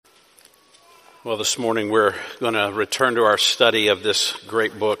Well, this morning we're going to return to our study of this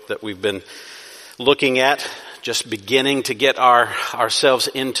great book that we've been looking at, just beginning to get ourselves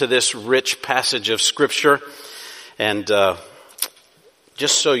into this rich passage of Scripture. And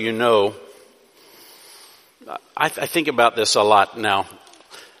just so you know, I think about this a lot now,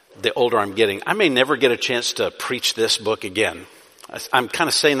 the older I'm getting. I may never get a chance to preach this book again. I'm kind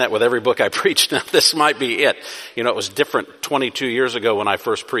of saying that with every book I preach now. This might be it. You know, it was different 22 years ago when I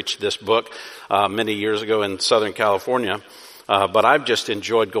first preached this book, many years ago in Southern California. But I've just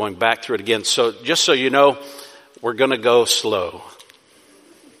enjoyed going back through it again. So just so you know, we're going to go slow.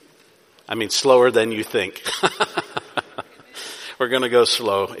 I mean, slower than you think. We're going to go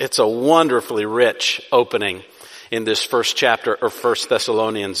slow. It's a wonderfully rich opening in this first chapter of 1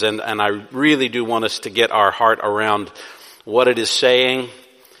 Thessalonians. And I really do want us to get our heart around what it is saying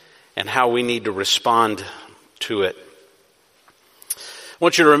and how we need to respond to it. I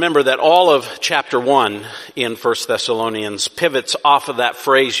want you to remember that all of chapter 1 in 1 Thessalonians pivots off of that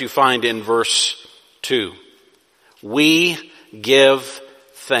phrase you find in verse 2. We give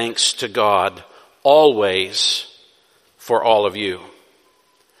thanks to God always for all of you.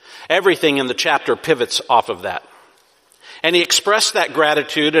 Everything in the chapter pivots off of that. And he expressed that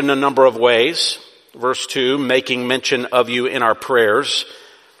gratitude in a number of ways. Verse 2, making mention of you in our prayers.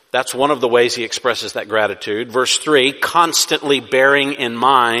 That's one of the ways he expresses that gratitude. Verse 3, constantly bearing in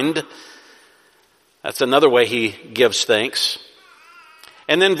mind. That's another way he gives thanks.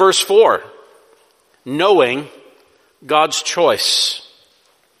 And then verse 4, knowing God's choice.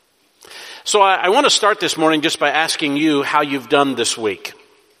 So I want to start this morning just by asking you how you've done this week.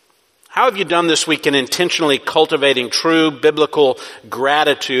 How have you done this week in intentionally cultivating true biblical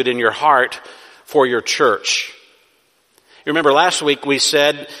gratitude in your heart for your church? You remember last week we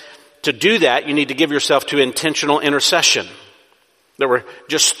said to do that, you need to give yourself to intentional intercession. There were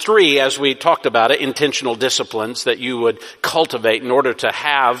just 3, as we talked about it, intentional disciplines that you would cultivate in order to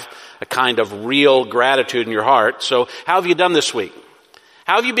have a kind of real gratitude in your heart. So how have you done this week?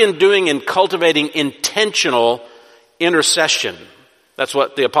 How have you been doing in cultivating intentional intercession? That's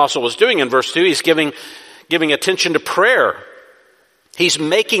what the apostle was doing in verse 2. He's giving attention to prayer. He's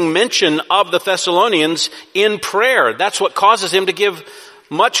making mention of the Thessalonians in prayer. That's what causes him to give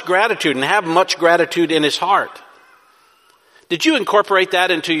much gratitude and have much gratitude in his heart. Did you incorporate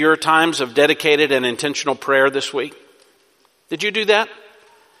that into your times of dedicated and intentional prayer this week? Did you do that?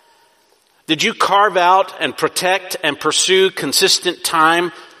 Did you carve out and protect and pursue consistent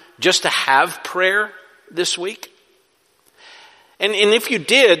time just to have prayer this week? And if you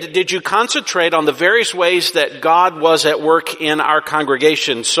did you concentrate on the various ways that God was at work in our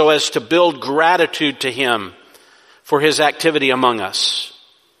congregation so as to build gratitude to Him for His activity among us?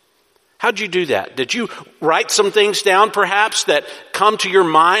 How'd you do that? Did you write some things down perhaps that come to your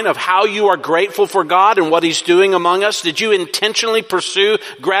mind of how you are grateful for God and what He's doing among us? Did you intentionally pursue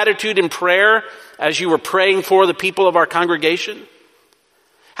gratitude in prayer as you were praying for the people of our congregation?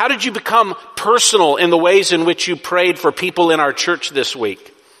 How did you become personal in the ways in which you prayed for people in our church this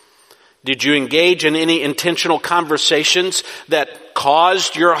week? Did you engage in any intentional conversations that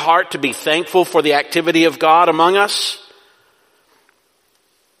caused your heart to be thankful for the activity of God among us?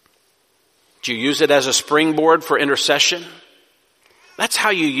 Did you use it as a springboard for intercession? That's how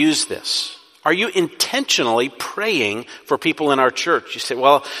you use this. Are you intentionally praying for people in our church? You say,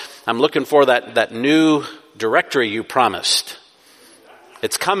 well, I'm looking for that new directory you promised.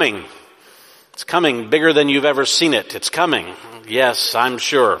 It's coming. It's coming bigger than you've ever seen it. It's coming. Yes, I'm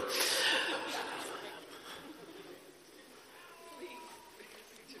sure.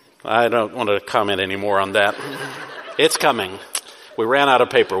 I don't want to comment anymore on that. It's coming. We ran out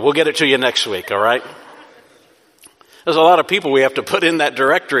of paper. We'll get it to you next week, all right? There's a lot of people we have to put in that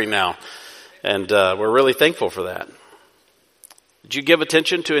directory now, and we're really thankful for that. Did you give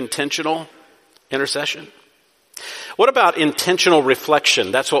attention to intentional intercession? What about intentional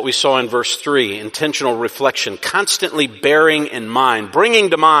reflection? That's what we saw in verse 3, intentional reflection, constantly bearing in mind,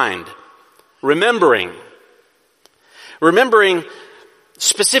 bringing to mind, remembering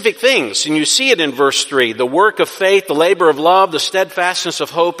specific things. And you see it in verse 3, the work of faith, the labor of love, the steadfastness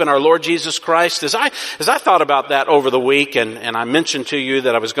of hope in our Lord Jesus Christ. As I thought about that over the week, and I mentioned to you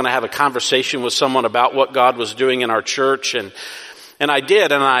that I was going to have a conversation with someone about what God was doing in our church, and I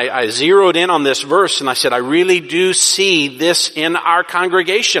did, and I zeroed in on this verse, and I said, I really do see this in our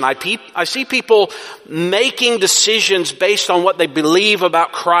congregation. I see people making decisions based on what they believe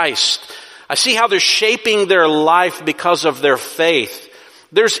about Christ. I see how they're shaping their life because of their faith.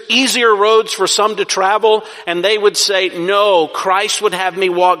 There's easier roads for some to travel, and they would say, no, Christ would have me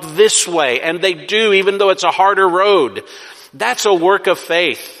walk this way, and they do, even though it's a harder road. That's a work of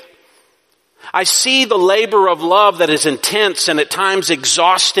faith. I see the labor of love that is intense and at times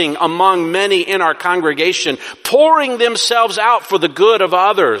exhausting among many in our congregation, pouring themselves out for the good of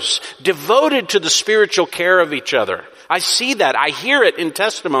others, devoted to the spiritual care of each other. I see that. I hear it in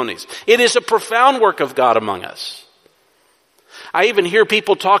testimonies. It is a profound work of God among us. I even hear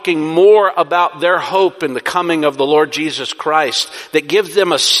people talking more about their hope in the coming of the Lord Jesus Christ that gives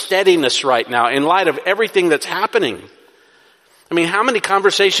them a steadiness right now in light of everything that's happening. I mean, how many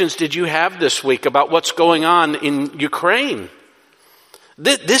conversations did you have this week about what's going on in Ukraine?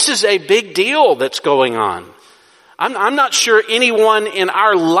 This is a big deal that's going on. I'm not sure anyone in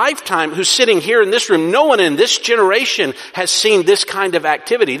our lifetime who's sitting here in this room, no one in this generation has seen this kind of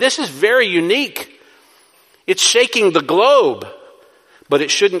activity. This is very unique. It's shaking the globe, but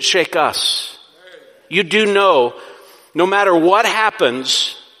it shouldn't shake us. You do know, no matter what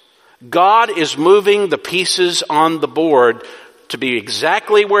happens, God is moving the pieces on the board to be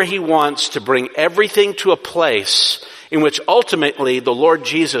exactly where He wants, to bring everything to a place in which ultimately the Lord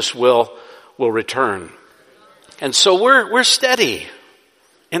Jesus will return. And so we're steady.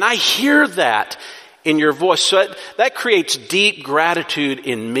 And I hear that in your voice. So that creates deep gratitude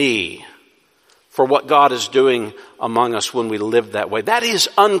in me for what God is doing among us when we live that way. That is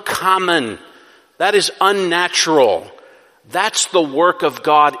uncommon. That is unnatural. That's the work of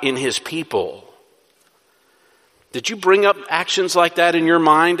God in His people. Did you bring up actions like that in your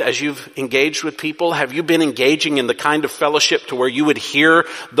mind as you've engaged with people? Have you been engaging in the kind of fellowship to where you would hear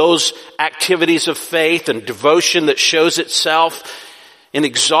those activities of faith and devotion that shows itself in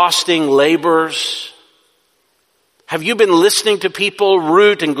exhausting labors? Have you been listening to people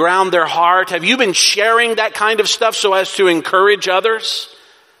root and ground their heart? Have you been sharing that kind of stuff so as to encourage others?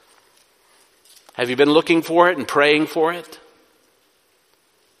 Have you been looking for it and praying for it?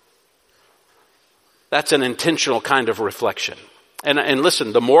 That's an intentional kind of reflection. And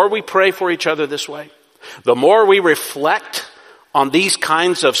listen, the more we pray for each other this way, the more we reflect on these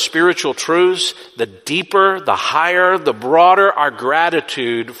kinds of spiritual truths, the deeper, the higher, the broader our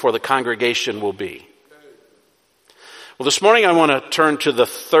gratitude for the congregation will be. Well, this morning I want to turn to the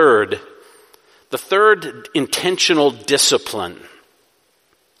third intentional discipline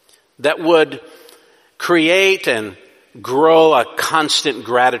that would create and grow a constant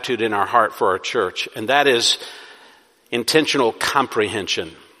gratitude in our heart for our church, and that is intentional comprehension.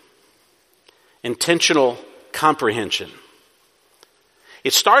 Intentional comprehension.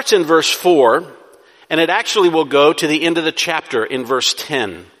 It starts in verse 4, and it actually will go to the end of the chapter in verse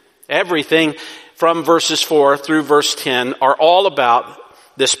 10. Everything from verses 4 through verse 10 are all about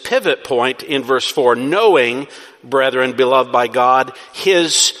this pivot point in verse 4, knowing, brethren, beloved by God,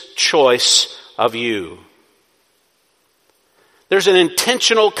 His choice of you. There's an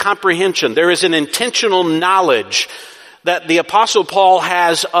intentional comprehension. There is an intentional knowledge that the Apostle Paul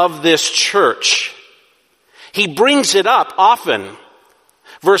has of this church. He brings it up often.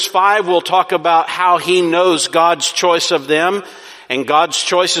 Verse 5 will talk about how he knows God's choice of them, and God's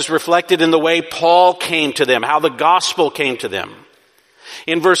choice is reflected in the way Paul came to them, how the gospel came to them.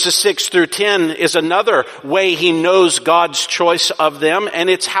 In verses 6 through 10 is another way he knows God's choice of them, and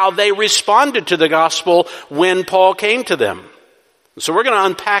it's how they responded to the gospel when Paul came to them. So we're going to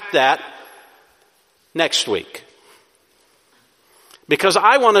unpack that next week, because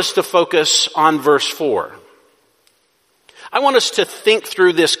I want us to focus on verse 4. I want us to think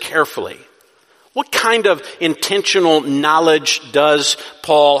through this carefully. What kind of intentional knowledge does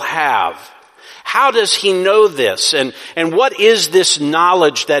Paul have? How does he know this? And what is this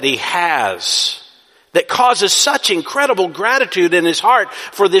knowledge that he has that causes such incredible gratitude in his heart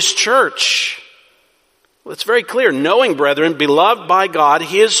for this church? Well, it's very clear. Knowing, brethren, beloved by God,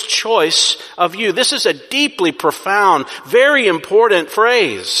 His choice of you. This is a deeply profound, very important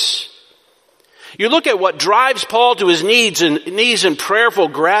phrase. You look at what drives Paul to his knees in prayerful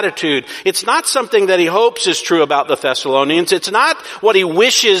gratitude. It's not something that he hopes is true about the Thessalonians. It's not what he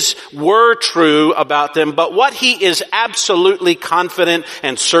wishes were true about them, but what he is absolutely confident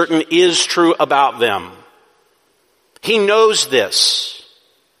and certain is true about them. He knows this.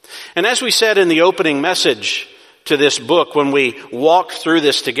 And as we said in the opening message to this book, when we walked through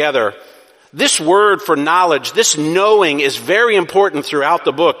this together, this word for knowledge, this knowing, is very important throughout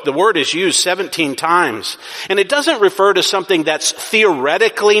the book. The word is used 17 times. And it doesn't refer to something that's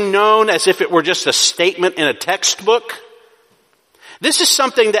theoretically known as if it were just a statement in a textbook. This is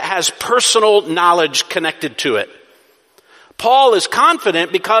something that has personal knowledge connected to it. Paul is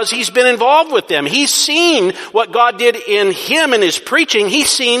confident because he's been involved with them. He's seen what God did in him in his preaching. He's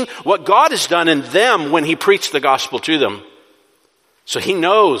seen what God has done in them when he preached the gospel to them. So he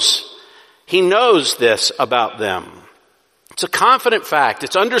knows this about them. It's a confident fact.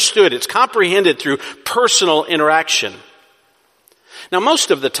 It's understood. It's comprehended through personal interaction. Now, most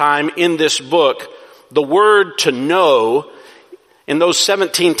of the time in this book, the word to know, in those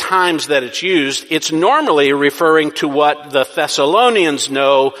 17 times that it's used, it's normally referring to what the Thessalonians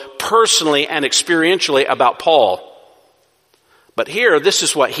know personally and experientially about Paul. But here, this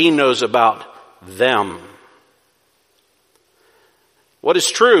is what he knows about them. What is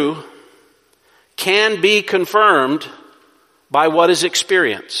true can be confirmed by what is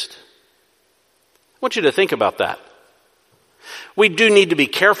experienced. I want you to think about that. We do need to be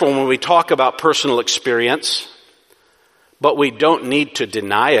careful when we talk about personal experience, but we don't need to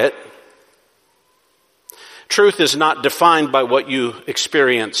deny it. Truth is not defined by what you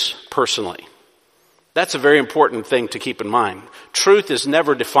experience personally. That's a very important thing to keep in mind. Truth is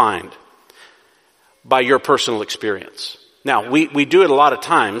never defined by your personal experience. Now, we do it a lot of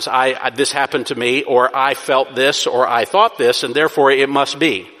times. This happened to me, or I felt this, or I thought this, and therefore it must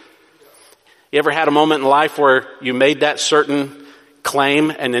be. You ever had a moment in life where you made that certain claim,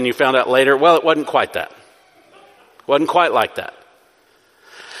 and then you found out later, well, it wasn't quite that. It wasn't quite like that.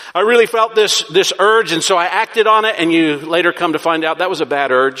 I really felt this urge, and so I acted on it, and you later come to find out that was a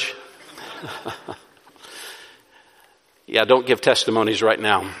bad urge. Yeah, don't give testimonies right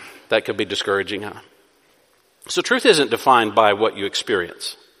now. That could be discouraging, huh? So truth isn't defined by what you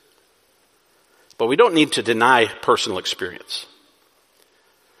experience. But we don't need to deny personal experience.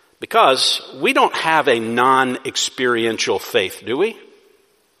 Because we don't have a non-experiential faith, do we?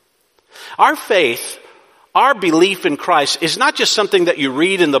 Our faith, our belief in Christ is not just something that you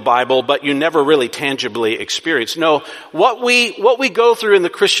read in the Bible, but you never really tangibly experience. No, what we go through in the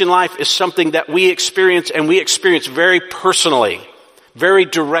Christian life is something that we experience, and we experience very personally, very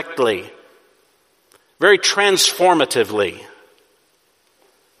directly, very transformatively.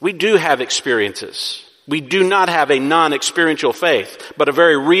 We do have experiences. We do not have a non-experiential faith, but a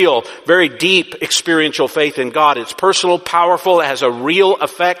very real, very deep experiential faith in God. It's personal, powerful, it has a real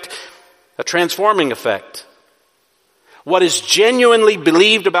effect, a transforming effect. What is genuinely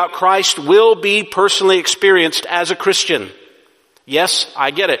believed about Christ will be personally experienced as a Christian. Yes, I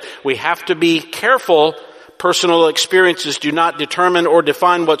get it. We have to be careful. Personal experiences do not determine or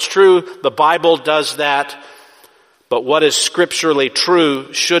define what's true. The Bible does that. But what is scripturally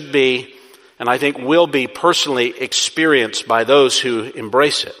true should be, and I think will be, personally experienced by those who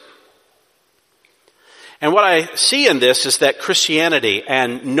embrace it. And what I see in this is that Christianity,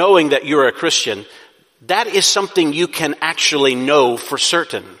 and knowing that you're a Christian, that is something you can actually know for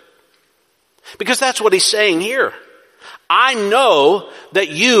certain. Because that's what he's saying here. I know that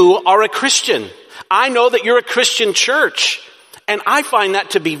you are a Christian. I know that you're a Christian church. And I find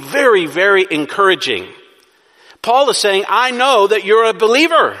that to be very, very encouraging. Paul is saying, I know that you're a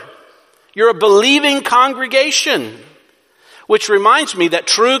believer. You're a believing congregation. Which reminds me that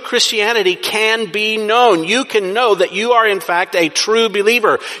true Christianity can be known. You can know that you are in fact a true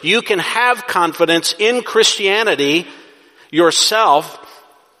believer. You can have confidence in Christianity yourself.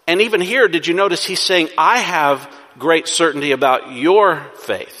 And even here, did you notice he's saying, I have great certainty about your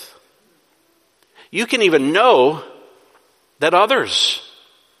faith. You can even know that others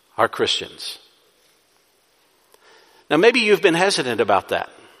are Christians. Now maybe you've been hesitant about that.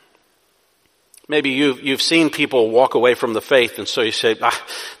 Maybe you've seen people walk away from the faith, and so you say,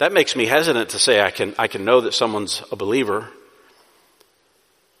 that makes me hesitant to say I can know that someone's a believer.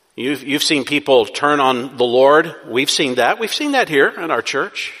 You've seen people turn on the Lord. We've seen that. We've seen that here in our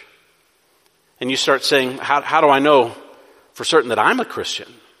church. And you start saying, how do I know for certain that I'm a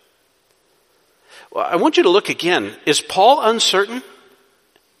Christian? Well, I want you to look again. Is Paul uncertain?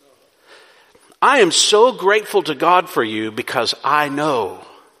 I am so grateful to God for you because I know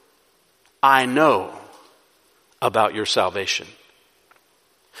about your salvation.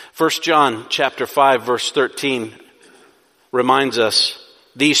 1 John chapter 5 verse 13 reminds us,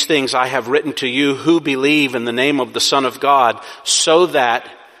 these things I have written to you who believe in the name of the Son of God, so that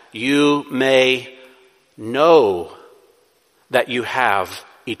you may know that you have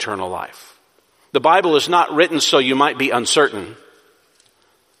eternal life. The Bible is not written so you might be uncertain.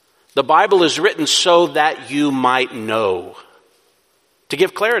 The Bible is written so that you might know, to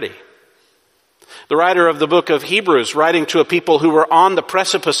give clarity. The writer of the book of Hebrews, writing to a people who were on the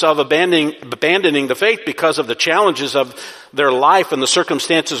precipice of abandoning the faith because of the challenges of their life and the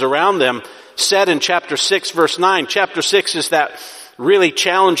circumstances around them, said in chapter 6, verse 9, chapter 6 is that really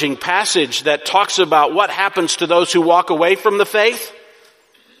challenging passage that talks about what happens to those who walk away from the faith.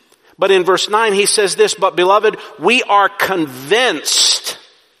 But in verse 9 he says this, but beloved, we are convinced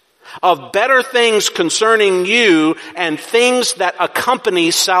of better things concerning you and things that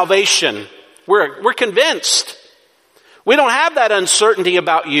accompany salvation. We're convinced. We don't have that uncertainty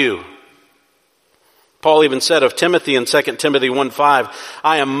about you. Paul even said of Timothy in 2 Timothy 1:5,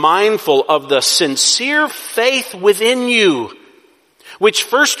 I am mindful of the sincere faith within you, which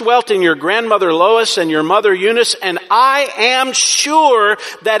first dwelt in your grandmother Lois and your mother Eunice, and I am sure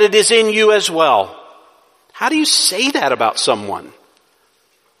that it is in you as well. How do you say that about someone?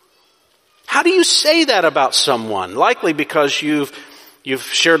 How do you say that about someone? Likely because you've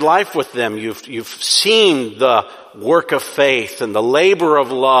shared life with them. You've seen the work of faith and the labor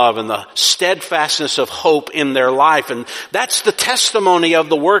of love and the steadfastness of hope in their life. And that's the testimony of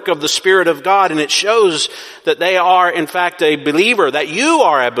the work of the Spirit of God. And it shows that they are, in fact, a believer, that you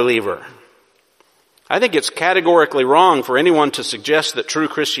are a believer. I think it's categorically wrong for anyone to suggest that true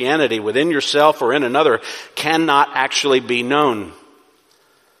Christianity within yourself or in another cannot actually be known.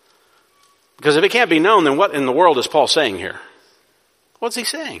 Because if it can't be known, then what in the world is Paul saying here? What's he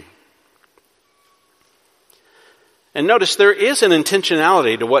saying? And notice there is an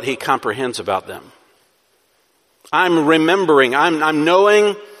intentionality to what he comprehends about them. I'm remembering, I'm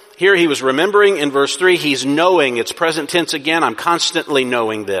knowing. Here he was remembering in verse 3. He's knowing. It's present tense again. I'm constantly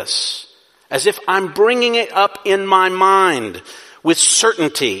knowing this. As if I'm bringing it up in my mind with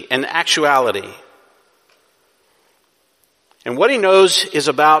certainty and actuality. And what he knows is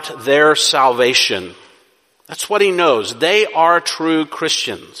about their salvation. That's what he knows. They are true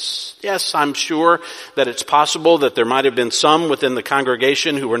Christians. Yes, I'm sure that it's possible that there might have been some within the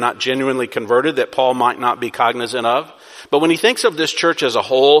congregation who were not genuinely converted that Paul might not be cognizant of. But when he thinks of this church as a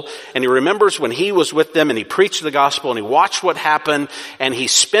whole, and he remembers when he was with them and he preached the gospel and he watched what happened and he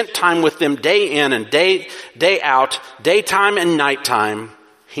spent time with them day in and day out, daytime and nighttime,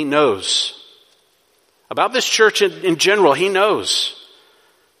 he knows. About this church in general, he knows.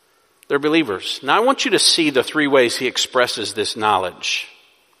 They're believers. Now I want you to see the three ways he expresses this knowledge.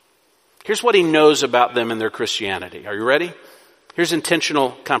 Here's what he knows about them and their Christianity. Are you ready? Here's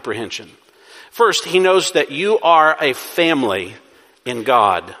intentional comprehension. First, he knows that you are a family in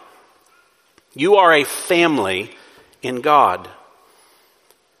God. You are a family in God.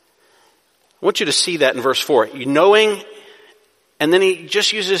 I want you to see that in verse 4. You knowing, and then he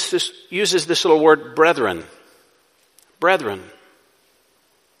just uses this little word, brethren. Brethren.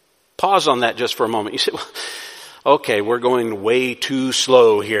 Pause on that just for a moment. You say, well, okay, we're going way too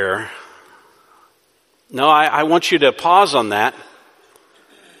slow here. No, I want you to pause on that.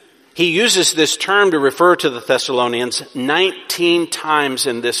 He uses this term to refer to the Thessalonians 19 times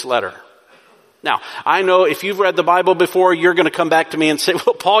in this letter. Now, I know if you've read the Bible before, you're going to come back to me and say,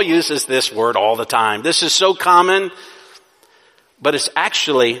 well, Paul uses this word all the time. This is so common. But it's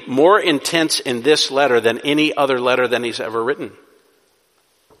actually more intense in this letter than any other letter that he's ever written.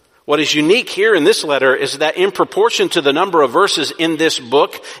 What is unique here in this letter is that in proportion to the number of verses in this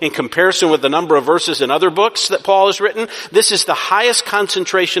book, in comparison with the number of verses in other books that Paul has written, this is the highest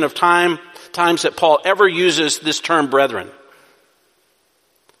concentration of times that Paul ever uses this term brethren.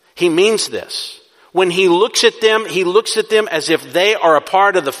 He means this. When he looks at them as if they are a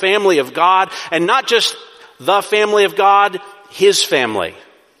part of the family of God, and not just the family of God, his family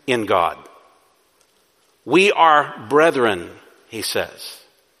in God. We are brethren, he says.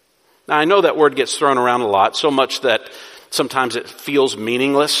 Now, I know that word gets thrown around a lot, so much that sometimes it feels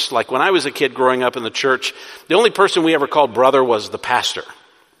meaningless. Like when I was a kid growing up in the church, the only person we ever called brother was the pastor.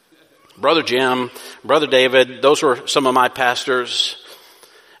 Brother Jim, Brother David, those were some of my pastors.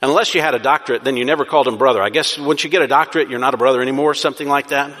 Unless you had a doctorate, then you never called him brother. I guess once you get a doctorate, you're not a brother anymore, something like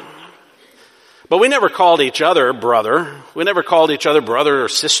that. But we never called each other brother. We never called each other brother or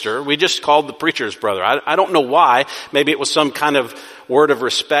sister. We just called the preacher's brother. I don't know why. Maybe it was some kind of word of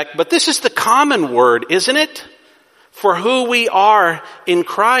respect. But this is the common word, isn't it? For who we are in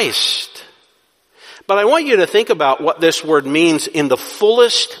Christ. But I want you to think about what this word means in the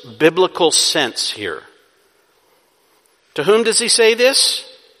fullest biblical sense here. To whom does he say this?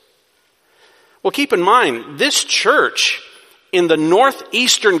 Well, keep in mind, this church in the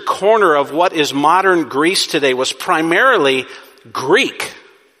northeastern corner of what is modern Greece today was primarily Greek,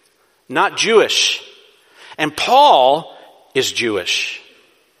 not Jewish. And Paul is Jewish.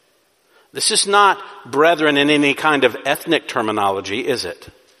 This is not brethren in any kind of ethnic terminology, is it?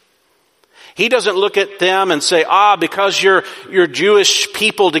 He doesn't look at them and say, because you're Jewish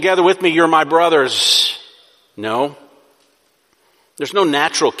people together with me, you're my brothers. No. There's no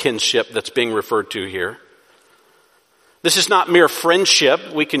natural kinship that's being referred to here. This is not mere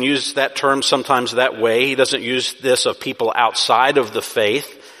friendship. We can use that term sometimes that way. He doesn't use this of people outside of the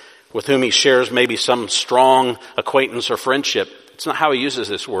faith with whom he shares maybe some strong acquaintance or friendship. It's not how he uses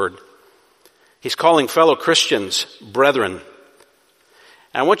this word. He's calling fellow Christians brethren.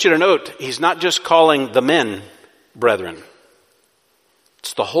 And I want you to note, he's not just calling the men brethren.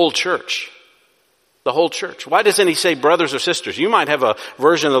 It's the whole church. The whole church. Why doesn't he say brothers or sisters? You might have a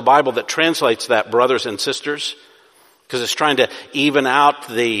version of the Bible that translates that brothers and sisters, because it's trying to even out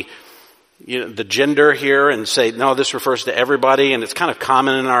the gender here and say, no, this refers to everybody, and it's kind of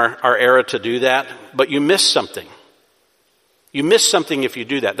common in our era to do that. But you miss something. You miss something if you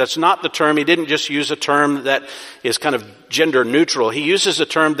do that. That's not the term. He didn't just use a term that is kind of gender neutral. He uses a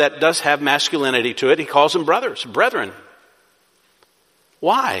term that does have masculinity to it. He calls them brothers, brethren.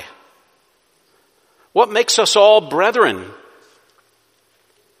 Why? What makes us all brethren?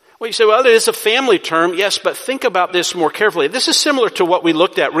 Well, you say, well, it is a family term. Yes, but think about this more carefully. This is similar to what we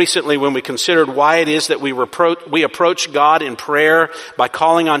looked at recently when we considered why it is that we approach God in prayer by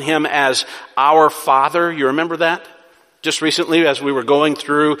calling on Him as our Father. You remember that? Just recently as we were going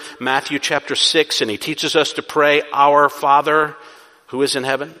through Matthew chapter 6, and He teaches us to pray, our Father who is in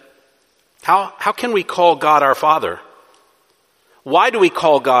heaven. How can we call God our Father? Why do we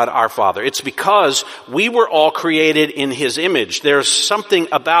call God our Father? It's because we were all created in His image. There's something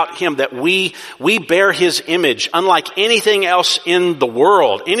about Him that we bear His image, unlike anything else in the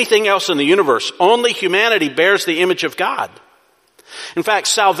world, anything else in the universe. Only humanity bears the image of God. In fact,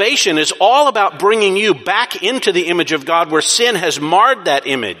 salvation is all about bringing you back into the image of God where sin has marred that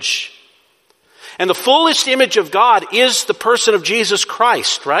image. And the fullest image of God is the person of Jesus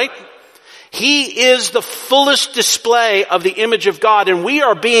Christ, right? He is the fullest display of the image of God, and we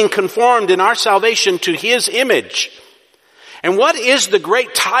are being conformed in our salvation to His image. And what is the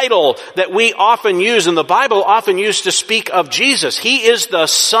great title that we often use, and the Bible often used to speak of Jesus? He is the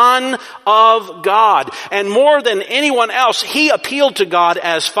Son of God. And more than anyone else, He appealed to God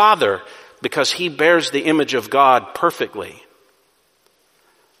as Father because He bears the image of God perfectly.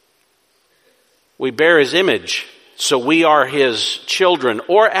 We bear His image, so we are His children.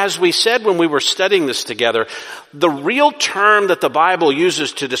 Or as we said when we were studying this together, the real term that the Bible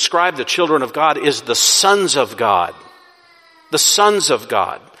uses to describe the children of God is the sons of God. The sons of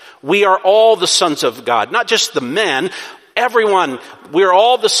God. We are all the sons of God. Not just the men. Everyone. We're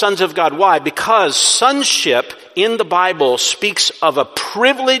all the sons of God. Why? Because sonship in the Bible speaks of a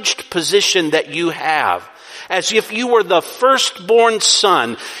privileged position that you have. As if you were the firstborn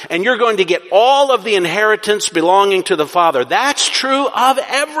son and you're going to get all of the inheritance belonging to the Father. That's true of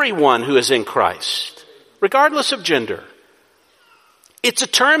everyone who is in Christ, regardless of gender. It's a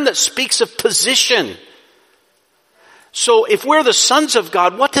term that speaks of position. So if we're the sons of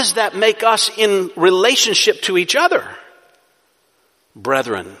God, what does that make us in relationship to each other?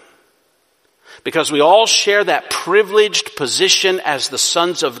 Brethren. Because we all share that privileged position as the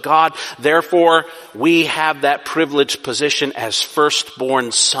sons of God. Therefore, we have that privileged position as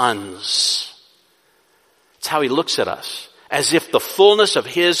firstborn sons. That's how He looks at us. As if the fullness of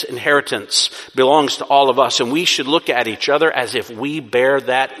His inheritance belongs to all of us. And we should look at each other as if we bear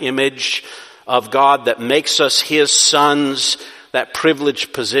that image of God that makes us His sons, that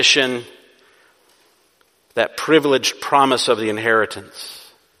privileged position, that privileged promise of the inheritance.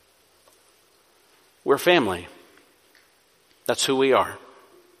 We're family. That's who we are.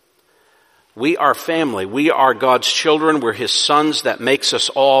 We are family. We are God's children. We're His sons. That makes us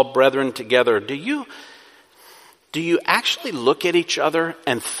all brethren together. Do you actually look at each other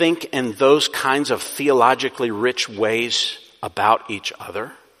and think in those kinds of theologically rich ways about each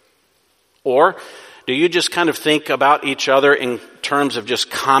other? Or do you just kind of think about each other in terms of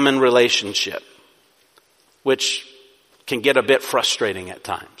just common relationship, which can get a bit frustrating at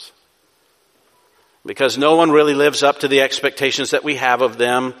times? Because no one really lives up to the expectations that we have of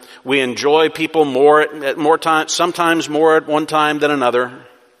them. We enjoy people more at more times, sometimes more at one time than another.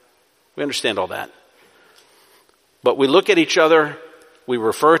 We understand all that. But we look at each other, we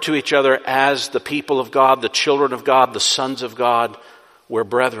refer to each other as the people of God, the children of God, the sons of God. We're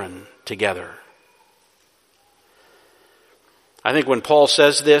brethren together. I think when Paul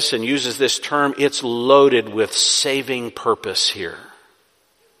says this and uses this term, it's loaded with saving purpose here.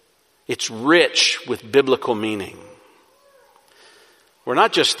 It's rich with biblical meaning. We're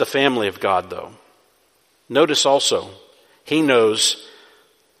not just the family of God, though. Notice also, He knows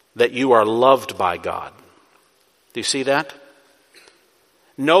that you are loved by God. Do you see that?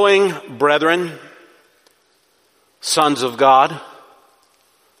 Knowing, brethren, sons of God,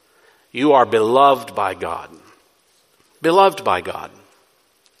 you are beloved by God. Beloved by God.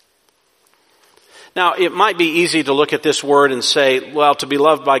 Now, it might be easy to look at this word and say, well, to be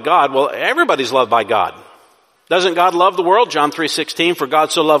loved by God, well, everybody's loved by God. Doesn't God love the world? John 3:16, for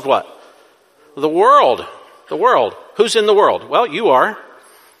God so loved what? The world. The world. Who's in the world? Well, you are.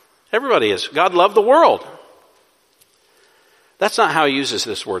 Everybody is. God loved the world. That's not how He uses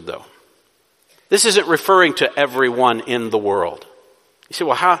this word, though. This isn't referring to everyone in the world. You say,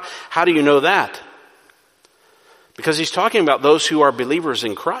 well, how do you know that? Because he's talking about those who are believers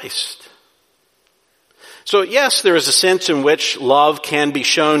in Christ. So yes, there is a sense in which love can be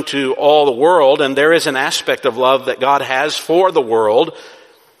shown to all the world, and there is an aspect of love that God has for the world.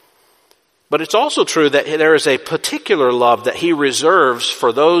 But it's also true that there is a particular love that he reserves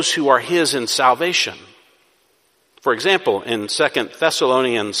for those who are his in salvation. For example, in 2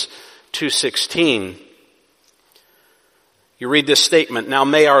 Thessalonians 2:16, you read this statement, "Now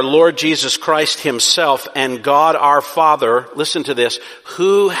may our Lord Jesus Christ himself and God our Father," listen to this,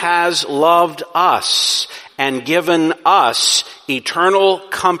 "who has loved us and given us eternal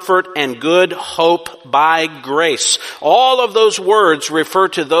comfort and good hope by grace." All of those words refer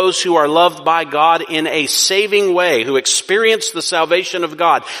to those who are loved by God in a saving way, who experience the salvation of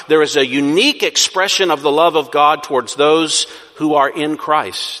God. There is a unique expression of the love of God towards those who are in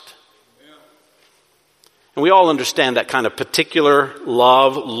Christ. And we all understand that kind of particular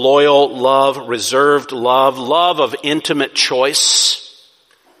love, loyal love, reserved love, love of intimate choice.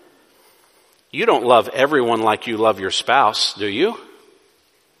 You don't love everyone like you love your spouse, do you?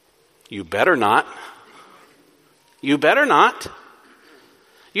 You better not. You better not.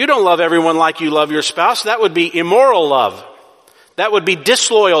 You don't love everyone like you love your spouse. That would be immoral love. That would be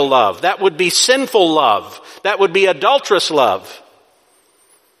disloyal love. That would be sinful love. That would be adulterous love.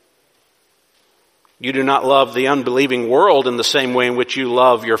 You do not love the unbelieving world in the same way in which you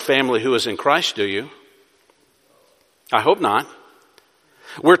love your family who is in Christ, do you? I hope not.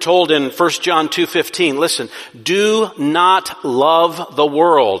 We're told in 1 John 2:15, listen, do not love the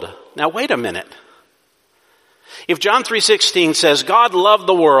world. Now wait a minute. If John 3:16 says God loved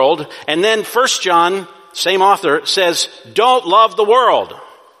the world, and then 1 John, same author, says don't love the world,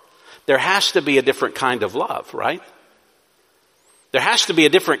 there has to be a different kind of love, right? There has to be a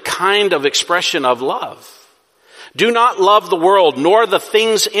different kind of expression of love. Do not love the world, nor the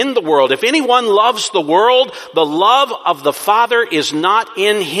things in the world. If anyone loves the world, the love of the Father is not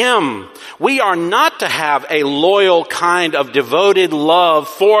in him. We are not to have a loyal kind of devoted love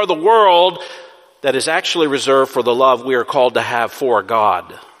for the world that is actually reserved for the love we are called to have for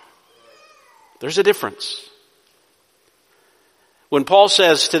God. There's a difference. When Paul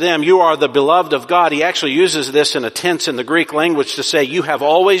says to them, you are the beloved of God, he actually uses this in a tense in the Greek language to say, you have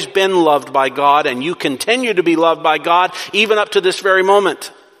always been loved by God and you continue to be loved by God even up to this very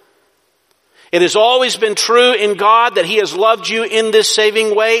moment. It has always been true in God that he has loved you in this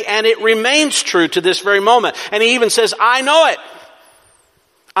saving way, and it remains true to this very moment. And he even says, I know it.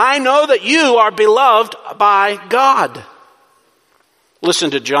 I know that you are beloved by God.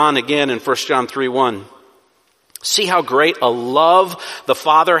 Listen to John again in 1 John 3:1. See how great a love the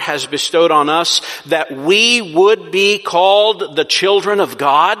Father has bestowed on us that we would be called the children of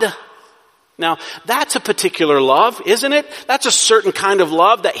God. Now, that's a particular love, isn't it? That's a certain kind of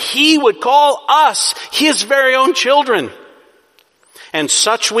love that he would call us his very own children. And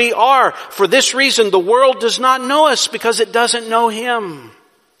such we are. For this reason, the world does not know us because it doesn't know him.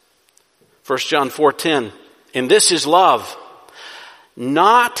 1 John 4:10. And this is love.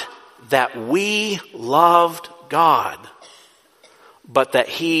 Not that we loved God, but that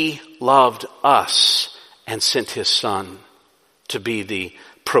he loved us and sent his Son to be the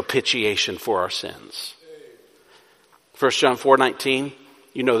propitiation for our sins. 1 John 4:19,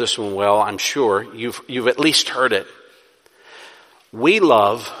 you know this one well, I'm sure. You've at least heard it. We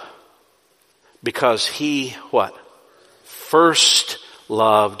love because he, what? First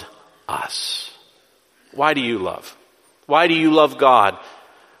loved us. Why do you love? Why do you love God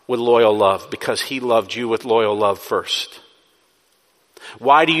with loyal love? Because he loved you with loyal love first.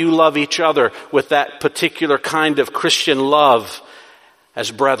 Why do you love each other with that particular kind of Christian love as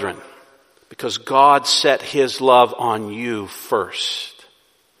brethren? Because God set his love on you first.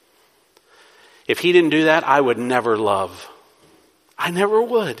 If he didn't do that, I would never love. I never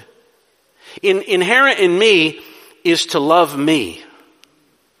would. Inherent in me is to love me,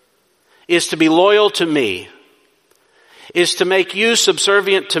 is to be loyal to me, is to make you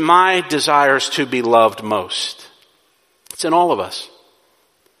subservient to my desires to be loved most. It's in all of us.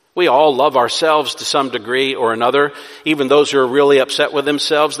 We all love ourselves to some degree or another. Even those who are really upset with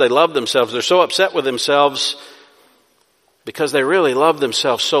themselves, they love themselves. They're so upset with themselves because they really love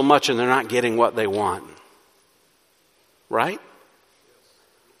themselves so much and they're not getting what they want. Right?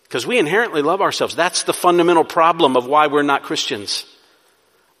 Because we inherently love ourselves. That's the fundamental problem of why we're not Christians.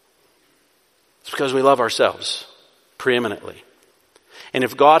 It's because we love ourselves preeminently. And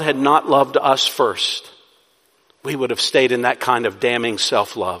if God had not loved us first, we would have stayed in that kind of damning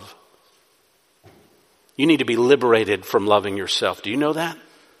self-love. You need to be liberated from loving yourself. Do you know that?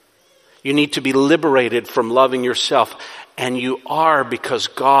 You need to be liberated from loving yourself. And you are, because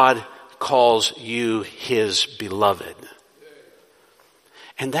God calls you His beloved.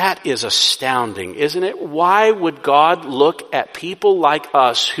 And that is astounding, isn't it? Why would God look at people like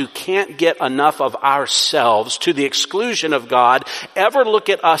us who can't get enough of ourselves to the exclusion of God, ever look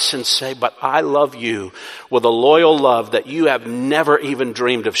at us and say, but I love you with a loyal love that you have never even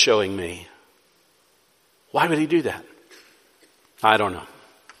dreamed of showing me? Why would He do that? I don't know.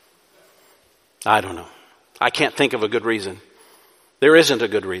 I can't think of a good reason. There isn't a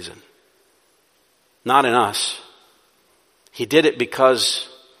good reason. Not in us. He did it because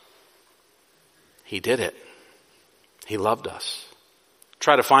He did it. He loved us.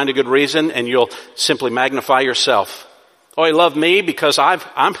 Try to find a good reason and you'll simply magnify yourself. Oh, He loved me because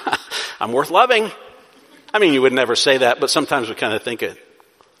I'm worth loving. I mean, you would never say that, but sometimes we kind of think it.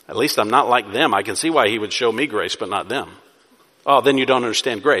 At least I'm not like them. I can see why He would show me grace, but not them. Oh, then you don't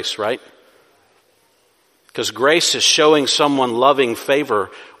understand grace, right? Because grace is showing someone loving favor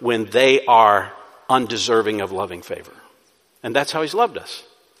when they are undeserving of loving favor. And that's how He's loved us.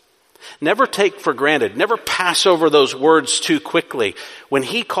 Never take for granted, never pass over those words too quickly. When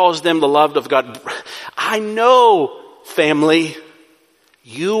He calls them the loved of God, I know, family,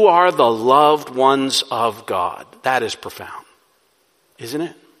 you are the loved ones of God. That is profound, isn't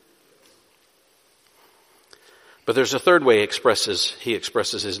it? But there's a third way He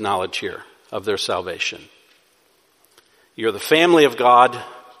expresses His knowledge here of their salvation. You're the family of God,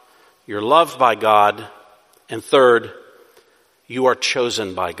 you're loved by God, and third, you are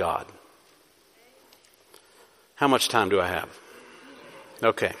chosen by God. How much time do I have?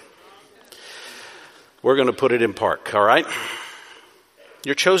 Okay. We're going to put it in park, all right?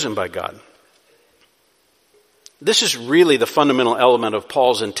 You're chosen by God. This is really the fundamental element of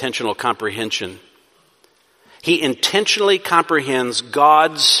Paul's intentional comprehension. He intentionally comprehends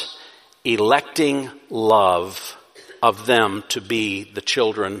God's electing love of them to be the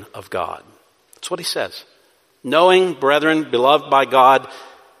children of God. That's what he says. Knowing, brethren, beloved by God,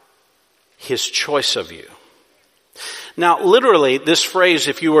 His choice of you. Now, literally, this phrase,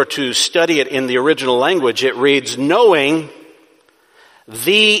 if you were to study it in the original language, it reads, knowing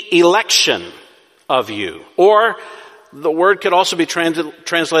the election of you. Or the word could also be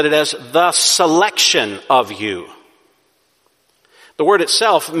translated as the selection of you. The word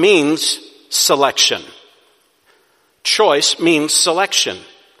itself means selection. Choice means selection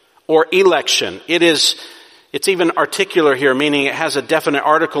or election. It's even articular here, meaning it has a definite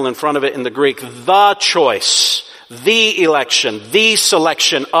article in front of it in the Greek. The choice, the election, the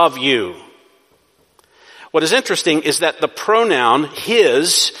selection of you. What is interesting is that the pronoun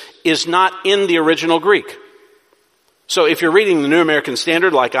His is not in the original Greek. So if you're reading the New American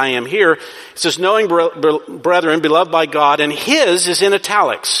Standard like I am here, it says, knowing brethren, beloved by God, and His is in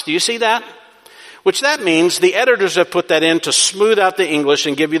italics. Do you see that? Which that means the editors have put that in to smooth out the English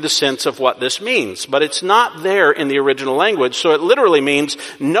and give you the sense of what this means. But it's not there in the original language, so it literally means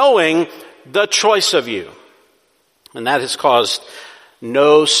knowing the choice of you. And that has caused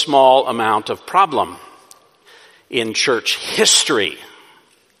no small amount of problem in church history.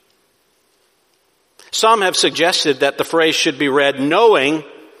 Some have suggested that the phrase should be read, knowing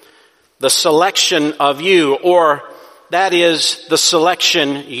the selection of you, or that is the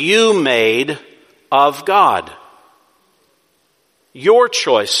selection you made of God. Your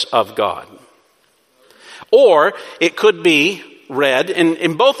choice of God. Or it could be read, and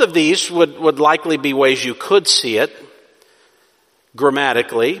in both of these would likely be ways you could see it,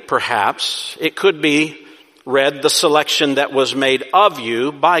 grammatically, perhaps. It could be read, the selection that was made of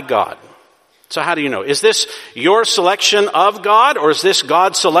you by God. So how do you know? Is this your selection of God, or is this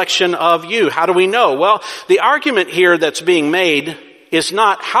God's selection of you? How do we know? Well, the argument here that's being made is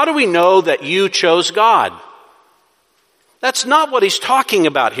not, how do we know that you chose God? That's not what he's talking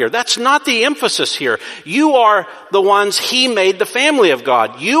about here. That's not the emphasis here. You are the ones He made the family of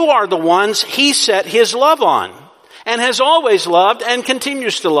God. You are the ones He set His love on and has always loved and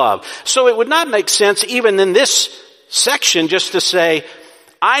continues to love. So it would not make sense even in this section just to say,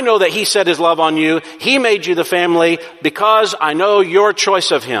 I know that He set His love on you. He made you the family because I know your choice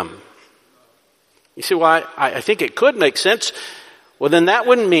of Him. You see why I think it could make sense? Well, then that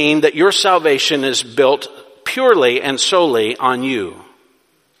would mean that your salvation is built purely and solely on you.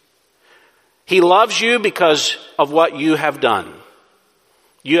 He loves you because of what you have done.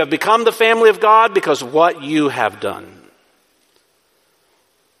 You have become the family of God because of what you have done.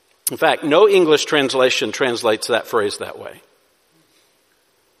 In fact, no English translation translates that phrase that way.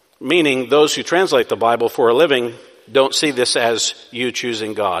 Meaning those who translate the Bible for a living don't see this as you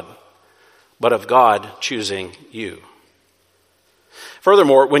choosing God, but of God choosing you.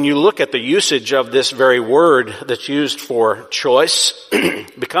 Furthermore, when you look at the usage of this very word that's used for choice,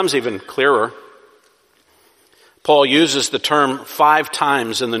 it becomes even clearer. Paul uses the term 5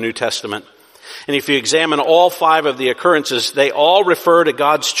 times in the New Testament. And if you examine all 5 of the occurrences, they all refer to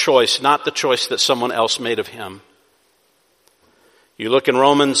God's choice, not the choice that someone else made of him. You look in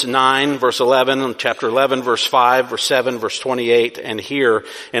Romans 9, verse 11, chapter 11, verse 5, verse 7, verse 28, and here,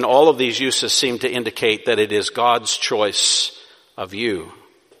 and all of these uses seem to indicate that it is God's choice of you.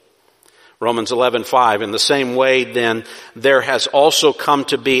 Romans 11:5, in the same way then, there has also come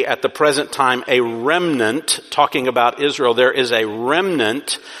to be at the present time a remnant, talking about Israel, there is a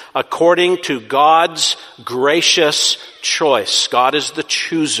remnant according to God's gracious choice. God is the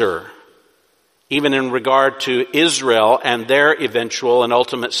chooser, even in regard to Israel and their eventual and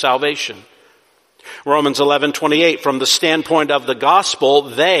ultimate salvation. Romans 11:28, from the standpoint of the gospel,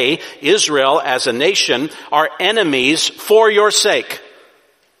 they, Israel as a nation, are enemies for your sake.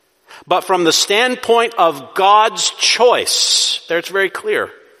 But from the standpoint of God's choice, there it's very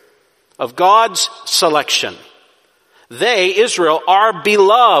clear, of God's selection, they, Israel, are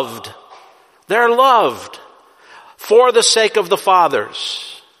beloved. They're loved for the sake of the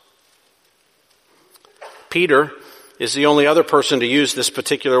fathers. Peter is the only other person to use this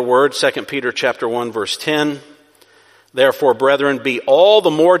particular word, 2 Peter chapter 1, verse 10. Therefore, brethren, be all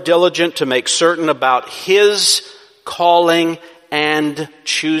the more diligent to make certain about his calling and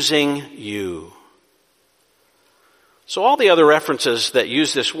choosing you. So all the other references that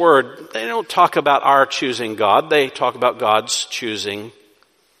use this word, they don't talk about our choosing God. They talk about God's choosing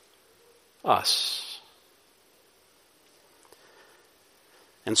us.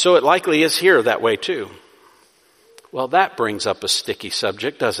 And so it likely is here that way too. Well, that brings up a sticky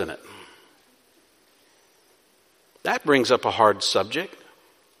subject, doesn't it? That brings up a hard subject.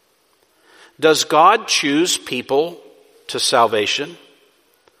 Does God choose people to salvation,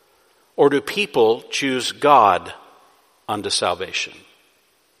 or do people choose God unto salvation?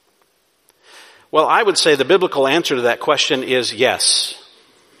 Well, I would say the biblical answer to that question is yes.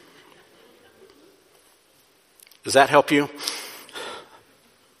 Does that help you?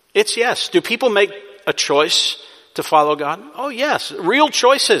 It's yes. Do people make a choice to follow God? Oh yes, real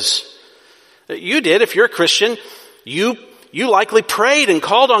choices. You did. If you're a Christian, you likely prayed and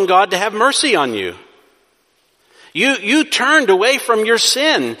called on God to have mercy on you. You turned away from your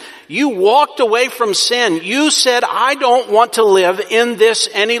sin. You walked away from sin. You said, I don't want to live in this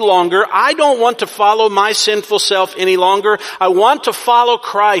any longer. I don't want to follow my sinful self any longer. I want to follow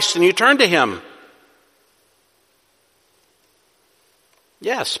Christ. And you turned to him.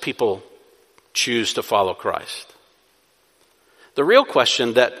 Yes, people choose to follow Christ. The real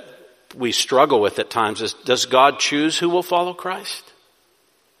question that we struggle with at times is, does God choose who will follow Christ?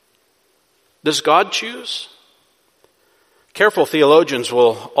 Does God choose? Careful theologians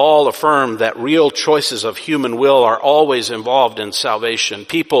will all affirm that real choices of human will are always involved in salvation.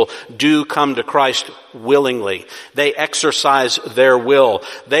 People do come to Christ willingly. They exercise their will.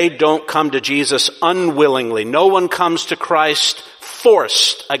 They don't come to Jesus unwillingly. No one comes to Christ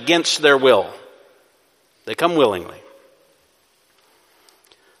forced against their will. They come willingly.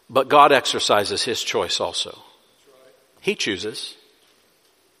 But God exercises his choice also. He chooses.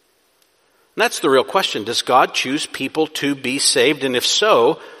 And that's the real question. Does God choose people to be saved? And if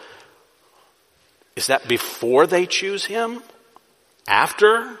so, is that before they choose him?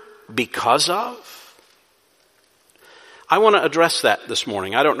 After? Because of? I want to address that this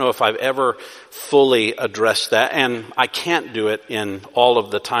morning. I don't know if I've ever fully addressed that, and I can't do it in all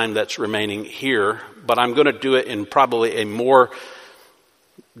of the time that's remaining here, but I'm going to do it in probably a more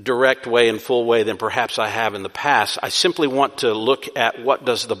direct way and full way than perhaps I have in the past. I simply want to look at what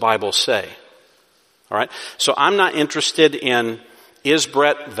does the Bible say. All right? So I'm not interested in, is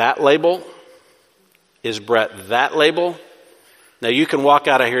Brett that label? Is Brett that label? Now you can walk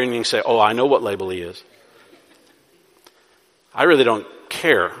out of here and you can say, oh, I know what label he is. I really don't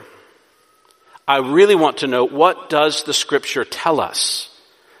care. I really want to know, what does the Scripture tell us?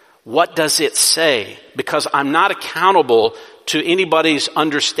 What does it say? Because I'm not accountable to anybody's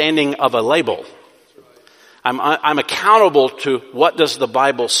understanding of a label. I'm accountable to what does the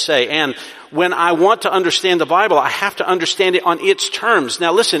Bible say. And when I want to understand the Bible, I have to understand it on its terms.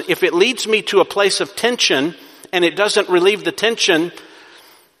 Now listen, if it leads me to a place of tension and it doesn't relieve the tension,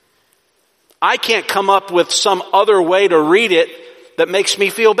 I can't come up with some other way to read it that makes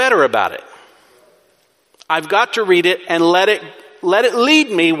me feel better about it. I've got to read it and let it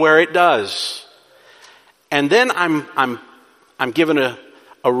lead me where it does. And then I'm given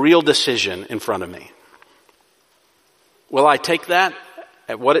a real decision in front of me. Will I take that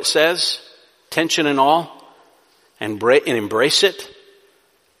at what it says, tension and all, and embrace it?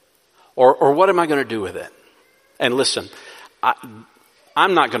 Or what am I going to do with it? And listen,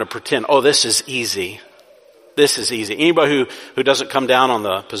 I'm not going to pretend, this is easy. This is easy. Anybody who doesn't come down on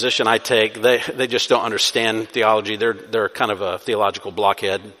the position I take, they just don't understand theology. They're kind of a theological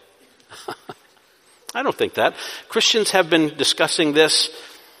blockhead. I don't think that. Christians have been discussing this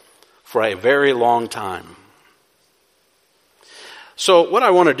for a very long time. So what I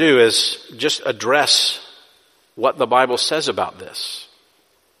want to do is just address what the Bible says about this.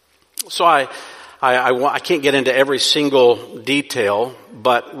 So I can't get into every single detail,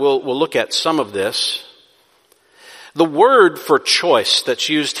 but we'll look at some of this. The word for choice that's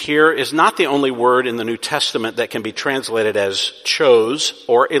used here is not the only word in the New Testament that can be translated as chose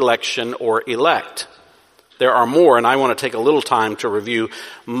or election or elect. There are more, and I want to take a little time to review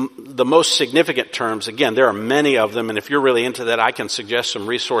the most significant terms. Again, there are many of them, and if you're really into that, I can suggest some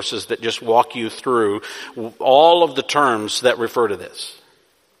resources that just walk you through all of the terms that refer to this.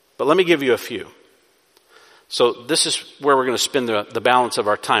 But let me give you a few. So this is where we're going to spend the balance of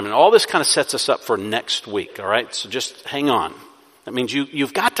our time. And all this kind of sets us up for next week, all right? So just hang on. That means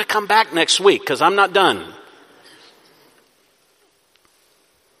you've got to come back next week because I'm not done.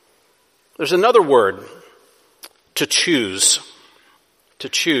 There's another word, to choose. To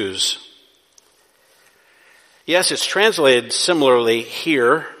choose. Yes, it's translated similarly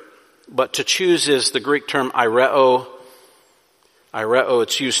here, but to choose is the Greek term aireo. Aireo,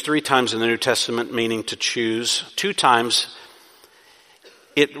 it's used 3 times in the New Testament, meaning to choose. 2 times,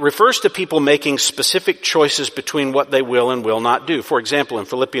 it refers to people making specific choices between what they will and will not do. For example, in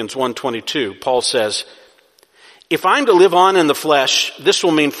Philippians 1:22, Paul says, "If I'm to live on in the flesh, this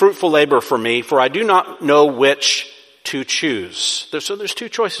will mean fruitful labor for me, for I do not know which to choose." So there's 2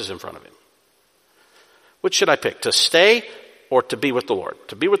 choices in front of him. Which should I pick? To stay or to be with the Lord?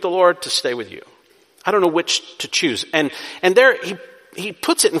 To be with the Lord, to stay with you. I don't know which to choose. And there he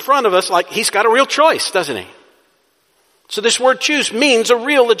puts it in front of us like he's got a real choice, doesn't he? So this word choose means a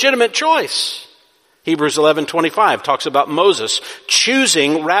real legitimate choice. Hebrews 11:25 talks about Moses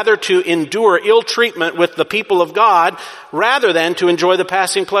choosing rather to endure ill treatment with the people of God rather than to enjoy the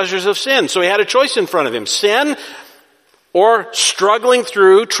passing pleasures of sin. So he had a choice in front of him. Sin or struggling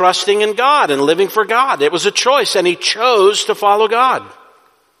through trusting in God and living for God. It was a choice, and he chose to follow God.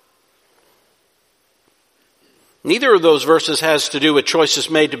 Neither of those verses has to do with choices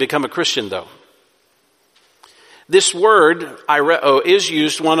made to become a Christian, though. This word, aireo, is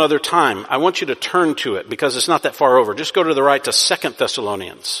used one other time. I want you to turn to it because it's not that far over. Just go to the right to 2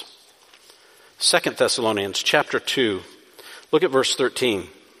 Thessalonians. 2 Thessalonians chapter 2. Look at verse 13.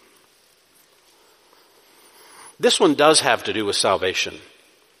 This one does have to do with salvation.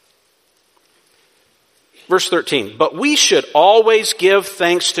 Verse 13, "But we should always give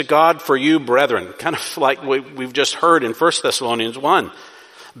thanks to God for you, brethren." Kind of like we've just heard in 1 Thessalonians 1.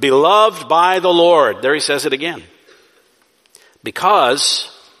 "Beloved by the Lord." There he says it again. Because,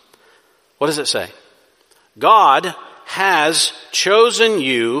 what does it say? "God has chosen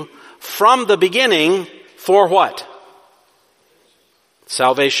you from the beginning for" what?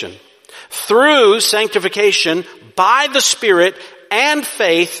 Salvation. "Through sanctification by the Spirit and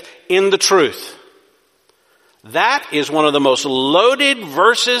faith in the truth." That is one of the most loaded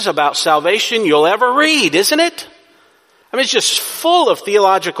verses about salvation you'll ever read, isn't it? I mean, it's just full of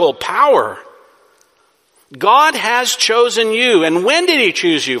theological power. God has chosen you. And when did he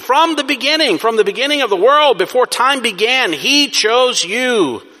choose you? From the beginning of the world, before time began, he chose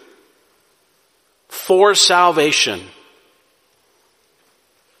you for salvation.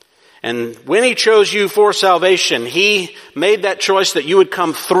 And when he chose you for salvation, he made that choice that you would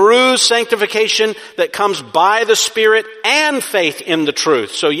come through sanctification that comes by the Spirit and faith in the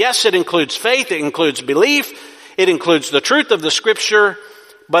truth. So yes, it includes faith, it includes belief, it includes the truth of the Scripture,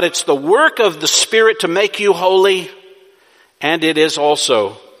 but it's the work of the Spirit to make you holy, and it is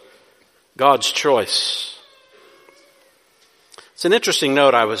also God's choice. It's an interesting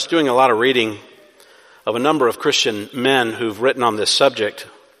note. I was doing a lot of reading of a number of Christian men who've written on this subject.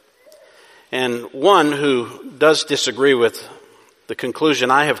 And one who does disagree with the conclusion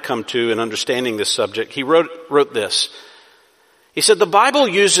I have come to in understanding this subject, he wrote this. He said, "The Bible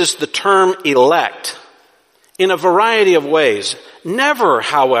uses the term elect in a variety of ways. Never,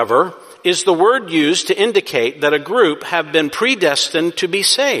 however, is the word used to indicate that a group have been predestined to be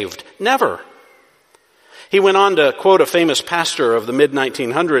saved. Never." He went on to quote a famous pastor of the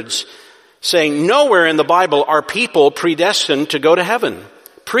mid-1900s saying, "Nowhere in the Bible are people predestined to go to heaven.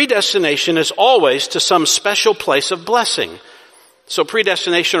 Predestination is always to some special place of blessing." So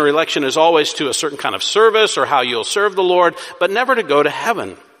predestination or election is always to a certain kind of service or how you'll serve the Lord, but never to go to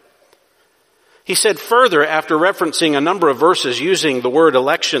heaven. He said further, after referencing a number of verses using the word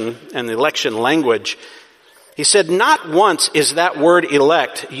election and the election language, he said, not once is that word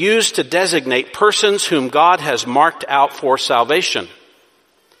elect used to designate persons whom God has marked out for salvation.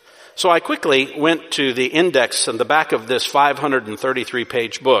 So I quickly went to the index on the back of this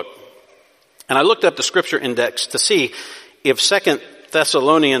 533-page book, and I looked up the scripture index to see if 2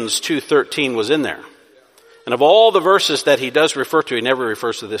 Thessalonians 2:13 was in there. And of all the verses that he does refer to, he never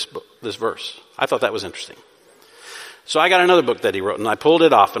refers to this verse. I thought that was interesting. So I got another book that he wrote, and I pulled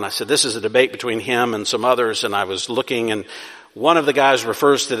it off, and I said, this is a debate between him and some others, and I was looking, and one of the guys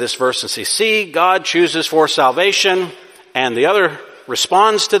refers to this verse and says, see, God chooses for salvation, and the other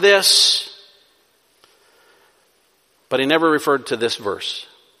responds to this, but he never referred to this verse.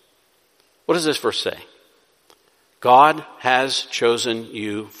 What does this verse say? God has chosen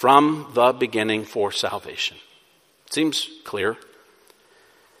you from the beginning for salvation. Seems clear.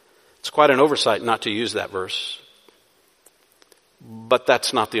 It's quite an oversight not to use that verse. But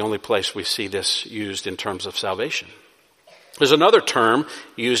that's not the only place we see this used in terms of salvation. There's another term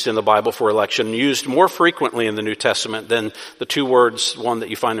used in the Bible for election, used more frequently in the New Testament than the two words, one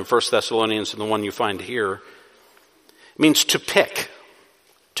that you find in 1 Thessalonians and the one you find here. It means to pick,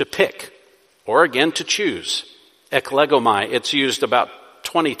 or again to choose. Eklegomai, it's used about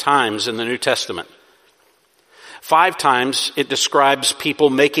 20 times in the New Testament. 5 times it describes people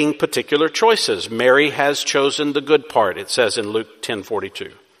making particular choices. Mary has chosen the good part, it says in Luke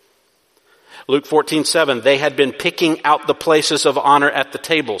 10:42. Luke 14:7, they had been picking out the places of honor at the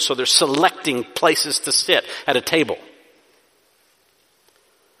table. So they're selecting places to sit at a table.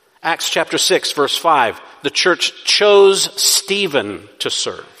 Acts chapter 6, verse 5, the church chose Stephen to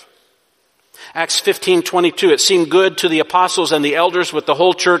serve. Acts 15:22, it seemed good to the apostles and the elders with the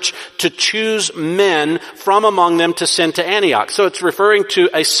whole church to choose men from among them to send to Antioch. So it's referring to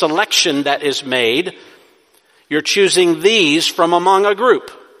a selection that is made. You're choosing these from among a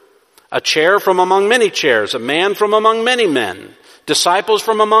group. A chair from among many chairs, a man from among many men, disciples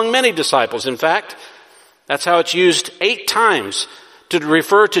from among many disciples. In fact, that's how it's used 8 times to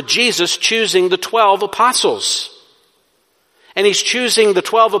refer to Jesus choosing the 12 apostles. And he's choosing the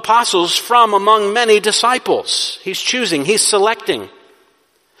 12 apostles from among many disciples. He's choosing, he's selecting.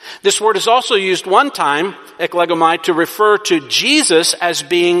 This word is also used one time, eklegomai, to refer to Jesus as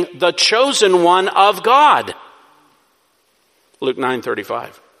being the chosen one of God. Luke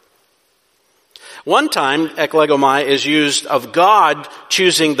 9:35. One time, eklegomai is used of God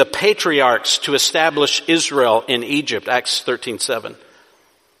choosing the patriarchs to establish Israel in Egypt, Acts 13:7.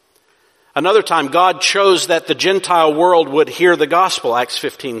 Another time, God chose that the Gentile world would hear the gospel, Acts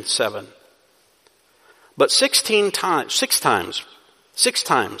 15:7. But 6 times,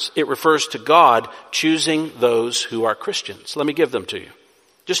 it refers to God choosing those who are Christians. Let me give them to you.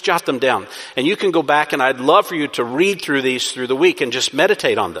 Just jot them down. And you can go back, and I'd love for you to read through these through the week and just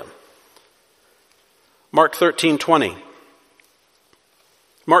meditate on them. Mark 13:20.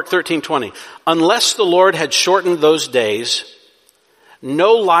 Mark 13:20. Unless the Lord had shortened those days,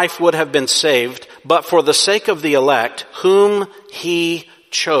 no life would have been saved, but for the sake of the elect, whom he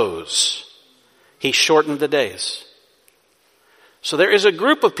chose. He shortened the days. So there is a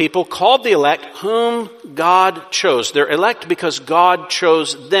group of people called the elect whom God chose. They're elect because God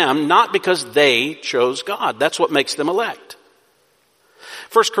chose them, not because they chose God. That's what makes them elect.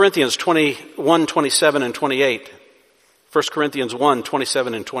 1 Corinthians 21:27 and 28. 1 Corinthians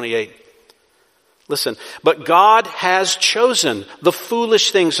 1:27 and 28. Listen, but God has chosen the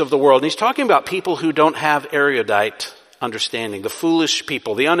foolish things of the world. And he's talking about people who don't have erudite understanding, the foolish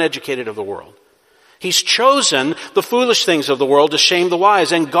people, the uneducated of the world. He's chosen the foolish things of the world to shame the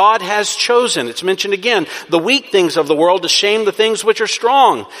wise. And God has chosen, it's mentioned again, the weak things of the world to shame the things which are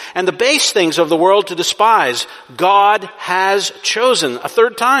strong. And the base things of the world to despise. God has chosen, a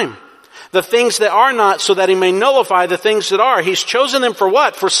third time, the things that are not, so that he may nullify the things that are. He's chosen them for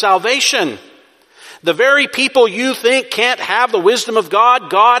what? For salvation. The very people you think can't have the wisdom of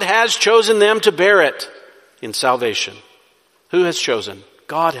God, God has chosen them to bear it in salvation. Who has chosen?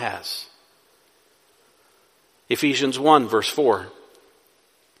 God has. Ephesians 1 verse 4.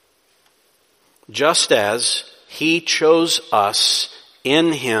 Just as he chose us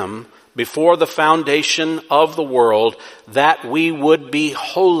in him before the foundation of the world, that we would be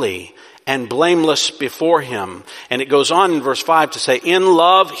holy and blameless before him. And it goes on in verse 5 to say, in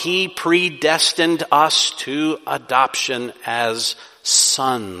love he predestined us to adoption as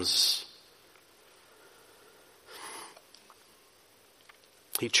sons.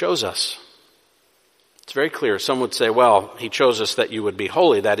 He chose us. It's very clear. Some would say, well, he chose us that you would be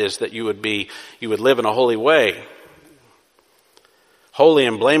holy. That is, that you would live in a holy way. Holy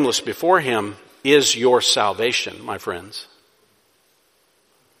and blameless before him. is your salvation, my friends.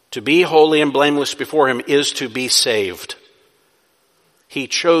 To be holy and blameless before him is to be saved. He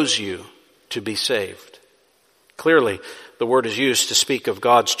chose you to be saved. Clearly, the word is used to speak of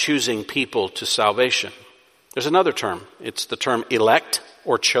God's choosing people to salvation. There's another term. It's the term elect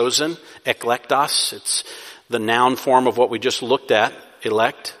or chosen, eklektos. It's the noun form of what we just looked at,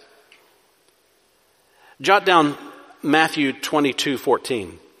 elect. Jot down Matthew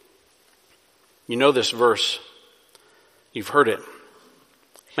 22:14. You know this verse. You've heard it.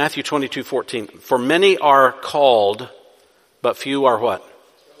 Matthew 22:14. For many are called, but few are what?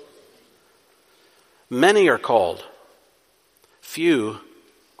 Many are called. Few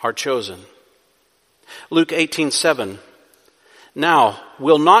are chosen. Luke 18:7. Now,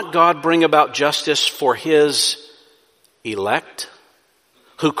 will not God bring about justice for his elect,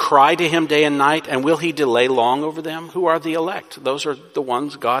 who cry to him day and night, and will he delay long over them? Who are the elect? Those are the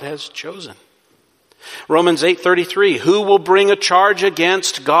ones God has chosen. Romans 8:33. Who will bring a charge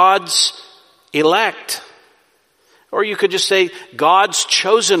against God's elect? Or you could just say God's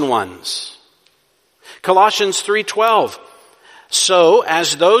chosen ones. Colossians 3:12. So,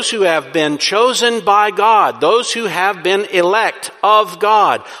 as those who have been chosen by God, those who have been elect of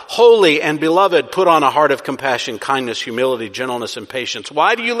God, holy and beloved, put on a heart of compassion, kindness, humility, gentleness, and patience.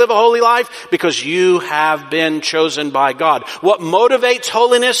 Why do you live a holy life? Because you have been chosen by God. What motivates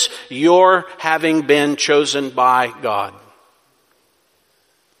holiness? Your having been chosen by God.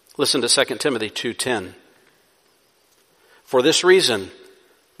 Listen to 2 Timothy 2:10. For this reason,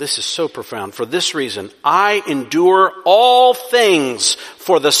 this is so profound. For this reason, I endure all things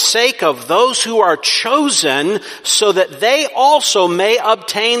for the sake of those who are chosen, so that they also may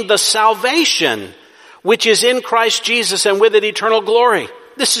obtain the salvation which is in Christ Jesus and with it eternal glory.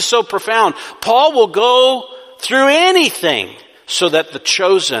 This is so profound. Paul will go through anything so that the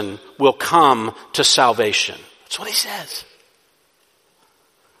chosen will come to salvation. That's what he says.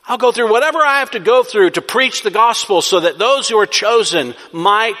 I'll go through whatever I have to go through to preach the gospel so that those who are chosen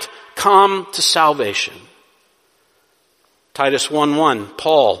might come to salvation. Titus 1:1,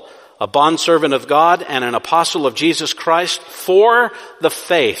 Paul, a bondservant of God and an apostle of Jesus Christ, for the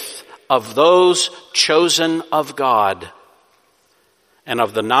faith of those chosen of God and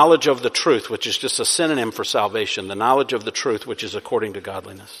of the knowledge of the truth, which is just a synonym for salvation, the knowledge of the truth, which is according to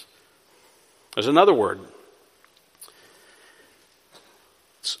godliness. There's another word.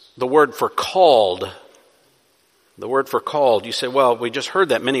 The word for called. The word for called. You say, well, we just heard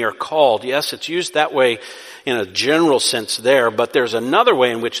that many are called. Yes, it's used that way in a general sense there, but there's another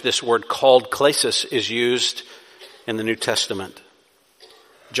way in which this word called, klesis, is used in the New Testament.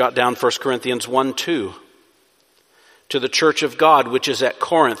 Jot down 1 Corinthians 1:2. To the church of God, which is at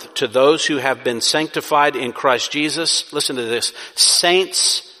Corinth, to those who have been sanctified in Christ Jesus. Listen to this.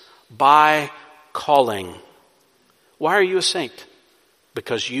 Saints by calling. Why are you a saint?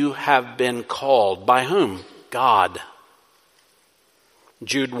 Because you have been called. By whom? God.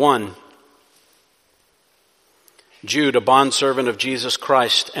 Jude 1. Jude, a bondservant of Jesus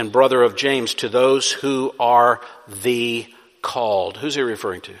Christ and brother of James, to those who are the called. Who's he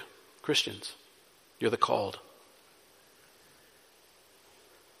referring to? Christians. You're the called.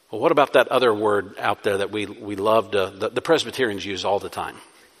 Well, what about that other word out there that we love to, the Presbyterians use all the time?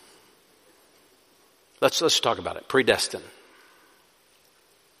 Let's talk about it. Predestined.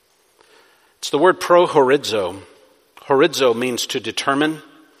 It's the word prohorizo. Horizo means to determine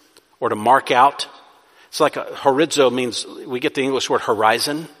or to mark out. It's like horizo means, we get the English word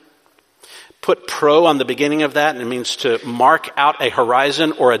horizon. Put pro on the beginning of that and it means to mark out a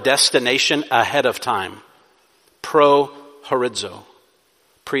horizon or a destination ahead of time. Prohorizo.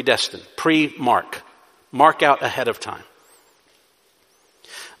 Predestined. Pre-mark. Mark out ahead of time.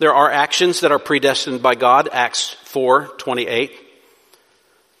 There are actions that are predestined by God. Acts 4:28.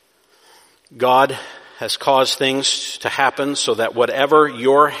 God has caused things to happen so that whatever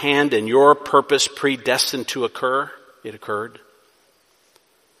your hand and your purpose predestined to occur, it occurred.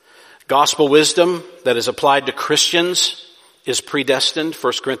 Gospel wisdom that is applied to Christians is predestined.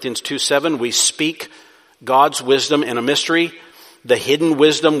 1 Corinthians 2:7, we speak God's wisdom in a mystery, the hidden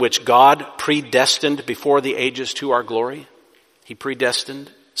wisdom which God predestined before the ages to our glory. He predestined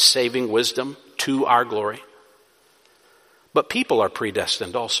saving wisdom to our glory. But people are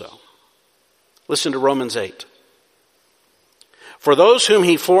predestined also. Listen to Romans 8. For those whom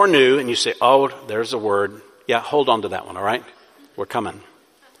he foreknew, and you say, oh, there's a word. Yeah, hold on to that one, all right? We're coming.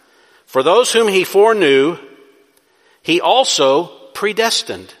 For those whom he foreknew, he also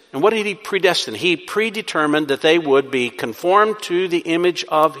predestined. And what did he predestine? He predetermined that they would be conformed to the image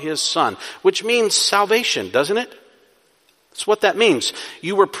of his Son, which means salvation, doesn't it? That's what that means.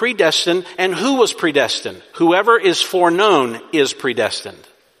 You were predestined, and who was predestined? Whoever is foreknown is predestined.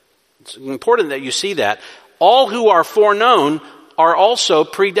 It's important that you see that. All who are foreknown are also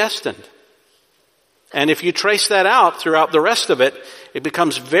predestined. And if you trace that out throughout the rest of it, it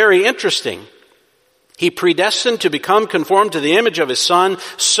becomes very interesting. He predestined to become conformed to the image of his Son,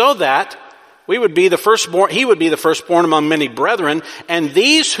 so that he would be the firstborn among many brethren, and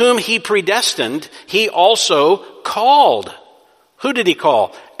these whom he predestined, he also called. Who did he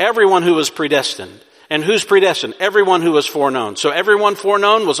call? Everyone who was predestined. And who's predestined? Everyone who was foreknown. So everyone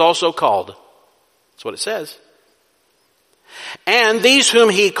foreknown was also called. That's what it says. And these whom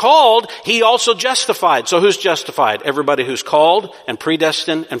he called, he also justified. So who's justified? Everybody who's called and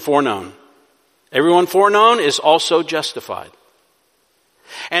predestined and foreknown. Everyone foreknown is also justified.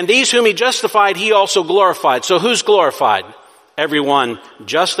 And these whom he justified, he also glorified. So who's glorified? Everyone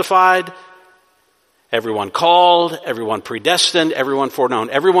justified, everyone called, everyone predestined, everyone foreknown.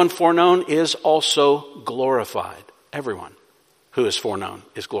 Everyone foreknown is also glorified. Everyone who is foreknown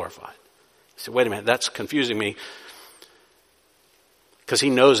is glorified. You say, wait a minute, that's confusing me. Because he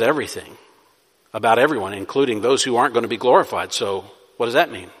knows everything about everyone, including those who aren't going to be glorified. So what does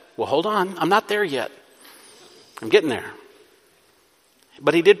that mean? Well, hold on. I'm not there yet. I'm getting there.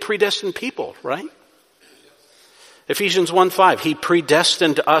 But he did predestine people, right? Ephesians 1:5, he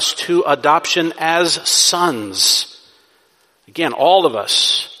predestined us to adoption as sons. Again, all of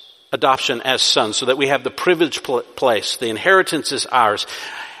us, adoption as sons, so that we have the privileged place. The inheritance is ours.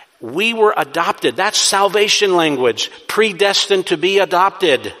 We were adopted. That's salvation language. Predestined to be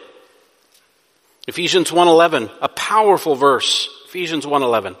adopted. Ephesians 1:11, a powerful verse. Ephesians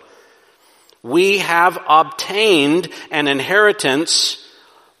 1:11. We have obtained an inheritance.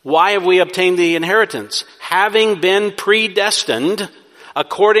 Why have we obtained the inheritance? Having been predestined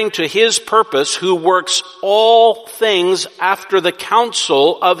according to his purpose, who works all things after the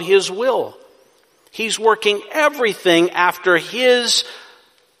counsel of his will. He's working everything after his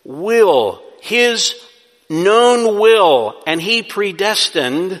will, his known will, and he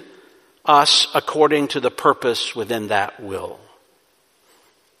predestined us according to the purpose within that will.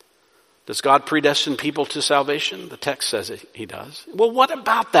 Does God predestine people to salvation? The text says he does. Well, what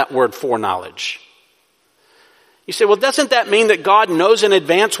about that word foreknowledge? You say, well, doesn't that mean that God knows in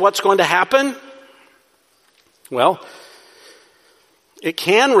advance what's going to happen? Well, it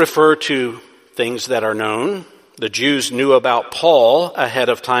can refer to things that are known. The Jews knew about Paul ahead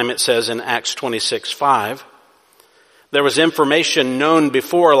of time, it says in Acts 26:5. There was information known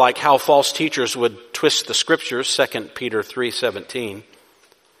before, like how false teachers would twist the scriptures, 2 Peter 3:17.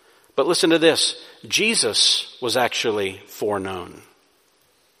 But listen to this. Jesus was actually foreknown.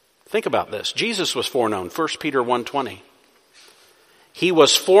 Think about this. Jesus was foreknown. 1 Peter 1:20. He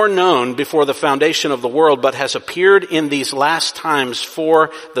was foreknown before the foundation of the world, but has appeared in these last times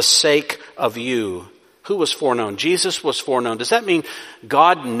for the sake of you. Who was foreknown? Jesus was foreknown. Does that mean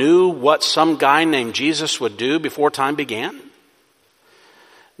God knew what some guy named Jesus would do before time began?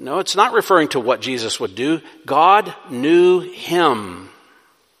 No, it's not referring to what Jesus would do. God knew him.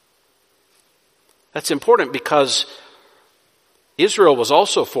 That's important because Israel was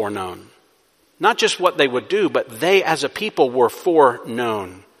also foreknown. Not just what they would do, but they as a people were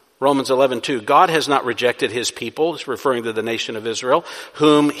foreknown. Romans 11:2, God has not rejected his people, it's referring to the nation of Israel,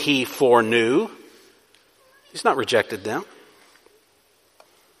 whom he foreknew. He's not rejected them.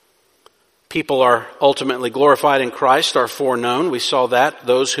 People are ultimately glorified in Christ, are foreknown. We saw that,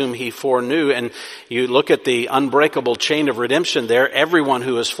 those whom he foreknew. And you look at the unbreakable chain of redemption there, everyone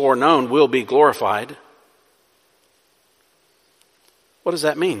who is foreknown will be glorified. What does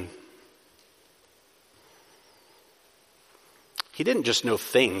that mean? He didn't just know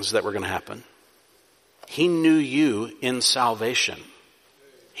things that were going to happen. He knew you in salvation.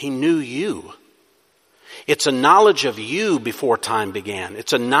 He knew you. It's a knowledge of you before time began.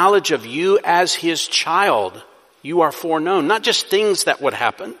 It's a knowledge of you as his child. You are foreknown, not just things that would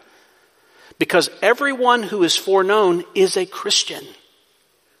happen. Because everyone who is foreknown is a Christian.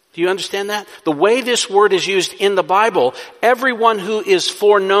 Do you understand that? The way this word is used in the Bible, everyone who is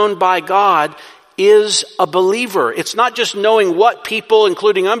foreknown by God is a believer. It's not just knowing what people,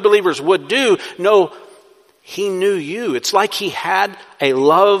 including unbelievers, would do. No, he knew you. It's like he had a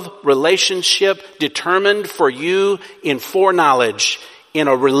love relationship determined for you in foreknowledge. In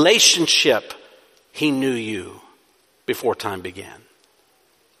a relationship, he knew you before time began.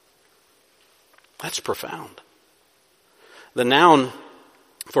 That's profound. The noun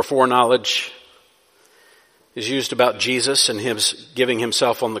for foreknowledge is used about Jesus and him giving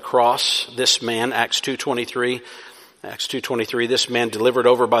himself on the cross. This man, Acts 2:23, Acts 2:23, this man delivered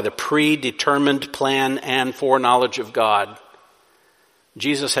over by the predetermined plan and foreknowledge of God.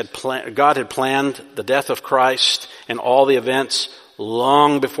 God had planned the death of Christ and all the events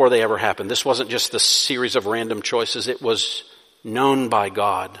long before they ever happened. This wasn't just a series of random choices. It was known by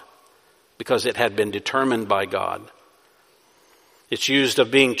God because it had been determined by God. It's used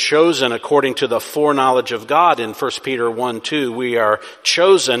of being chosen according to the foreknowledge of God in 1 Peter 1:2. We are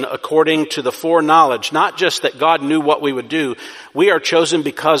chosen according to the foreknowledge. Not just that God knew what we would do. We are chosen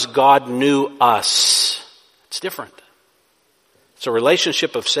because God knew us. It's different. It's a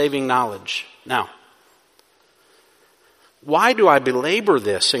relationship of saving knowledge. Now, why do I belabor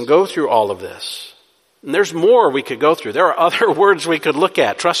this and go through all of this? And there's more we could go through. There are other words we could look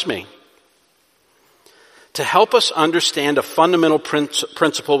at, trust me. To help us understand a fundamental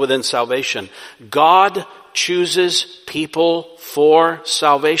principle within salvation. God chooses people for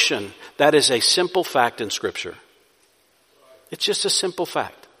salvation. That is a simple fact in Scripture. It's just a simple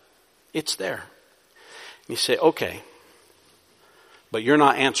fact. It's there. You say, okay, but you're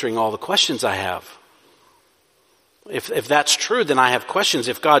not answering all the questions I have. If that's true, then I have questions.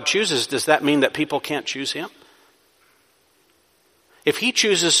 If God chooses, does that mean that people can't choose Him? If He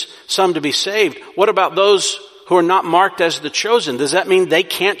chooses some to be saved, what about those who are not marked as the chosen? Does that mean they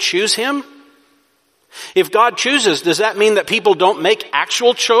can't choose Him? If God chooses, does that mean that people don't make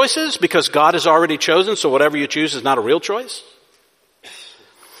actual choices because God has already chosen, so whatever you choose is not a real choice?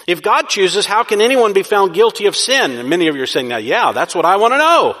 If God chooses, how can anyone be found guilty of sin? And many of you are saying, now, yeah, that's what I want to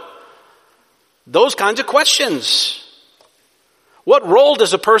know. Those kinds of questions. What role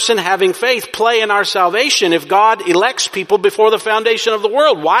does a person having faith play in our salvation if God elects people before the foundation of the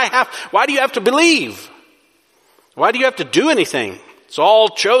world? Why do you have to believe? Why do you have to do anything? It's all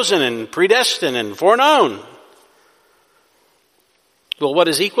chosen and predestined and foreknown. Well, what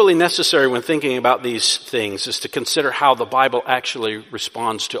is equally necessary when thinking about these things is to consider how the Bible actually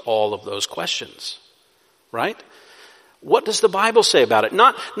responds to all of those questions. Right? What does the Bible say about it?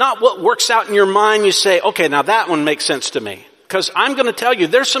 Not what works out in your mind. You say, okay, now that one makes sense to me. Because I'm going to tell you,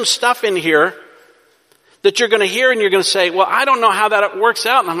 there's some stuff in here that you're going to hear and you're going to say, well, I don't know how that works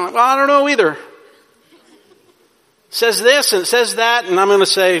out. And I'm like, well, I don't know either. It says this and it says that. And I'm going to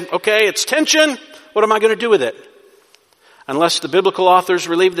say, okay, it's tension. What am I going to do with it? Unless the biblical authors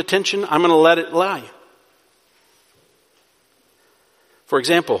relieve the tension, I'm going to let it lie. For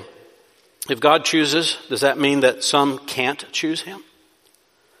example, if God chooses, does that mean that some can't choose Him?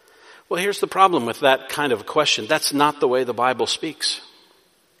 Well, here's the problem with that kind of a question. That's not the way the Bible speaks.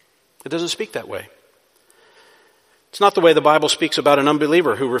 It doesn't speak that way. It's not the way the Bible speaks about an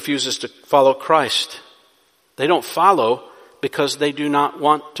unbeliever who refuses to follow Christ. They don't follow because they do not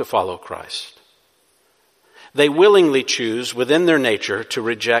want to follow Christ. They willingly choose within their nature to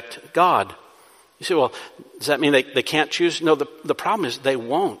reject God. You say, well, does that mean they can't choose? No, the problem is they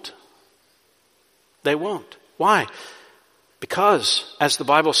won't. They won't. Why? Because, as the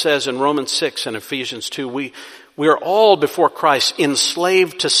Bible says in Romans 6 and Ephesians 2, we are all before Christ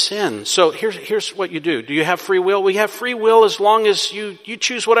enslaved to sin. So here's what you do. Do you have free will? We have free will as long as you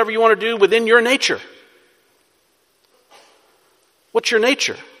choose whatever you want to do within your nature. What's your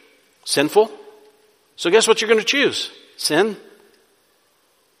nature? Sinful? So guess what you're going to choose? Sin.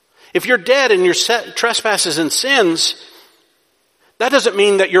 If you're dead in your trespasses and sins, that doesn't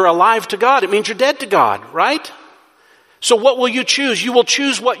mean that you're alive to God. It means you're dead to God, right? So what will you choose? You will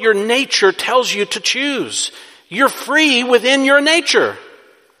choose what your nature tells you to choose. You're free within your nature.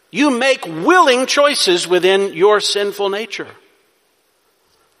 You make willing choices within your sinful nature.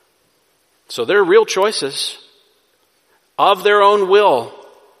 So they're real choices of their own will.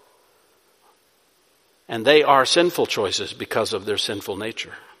 And they are sinful choices because of their sinful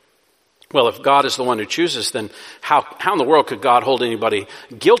nature. Well, if God is the one who chooses, then how in the world could God hold anybody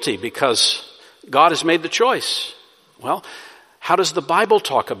guilty because God has made the choice? Well, how does the Bible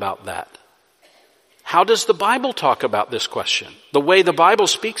talk about that? How does the Bible talk about this question? The way the Bible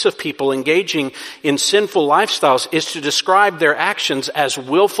speaks of people engaging in sinful lifestyles is to describe their actions as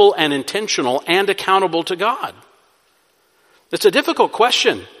willful and intentional and accountable to God. It's a difficult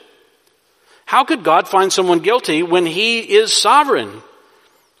question. How could God find someone guilty when He is sovereign?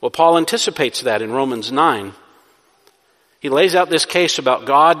 Well, Paul anticipates that in Romans 9. He lays out this case about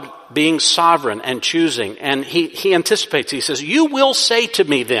God being sovereign and choosing, and he anticipates. He says, you will say to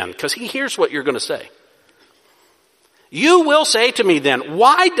me then, because he hears what you're going to say. You will say to me then,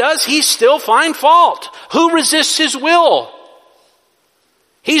 why does He still find fault? Who resists His will?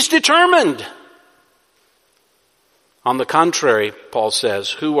 He's determined. On the contrary, Paul says,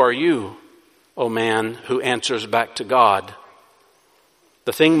 who are you, O man, who answers back to God?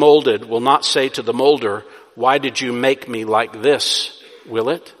 The thing molded will not say to the molder, why did you make me like this? Will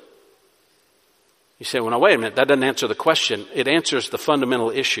it? You say, well, now wait a minute, that doesn't answer the question. It answers the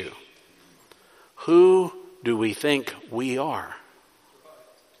fundamental issue. Who do we think we are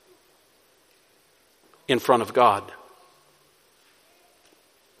in front of God?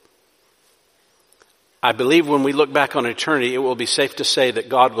 I believe when we look back on eternity, it will be safe to say that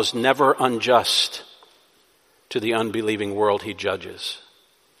God was never unjust to the unbelieving world he judges.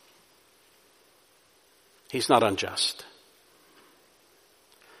 He's not unjust.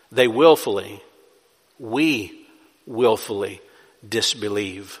 We willfully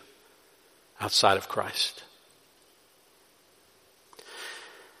disbelieve outside of Christ.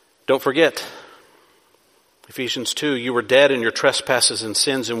 Don't forget, Ephesians 2, you were dead in your trespasses and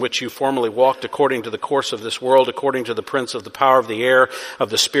sins in which you formerly walked according to the course of this world, according to the prince of the power of the air, of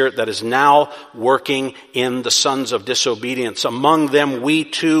the spirit that is now working in the sons of disobedience. Among them we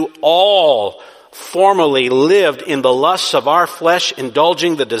too all formerly lived in the lusts of our flesh,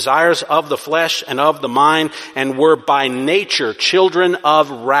 indulging the desires of the flesh and of the mind, and were by nature children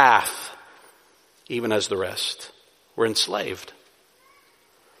of wrath, even as the rest. We're enslaved.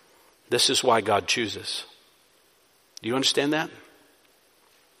 This is why God chooses. Do you understand that?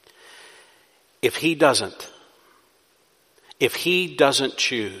 If he doesn't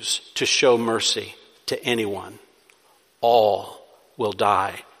choose to show mercy to anyone, all will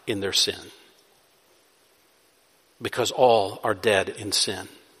die in their sin. Because all are dead in sin.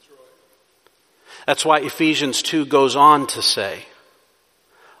 That's why Ephesians 2 goes on to say,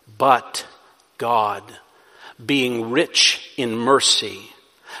 but God, being rich in mercy,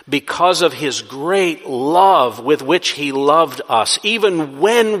 because of his great love with which he loved us, even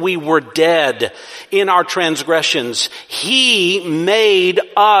when we were dead in our transgressions, he made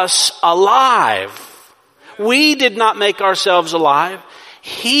us alive. We did not make ourselves alive.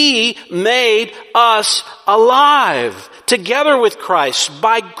 He made us alive together with Christ.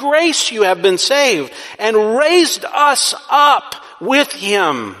 By grace you have been saved, and raised us up with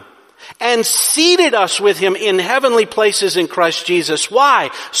him and seated us with him in heavenly places in Christ Jesus. Why?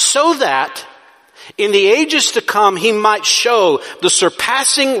 So that in the ages to come he might show the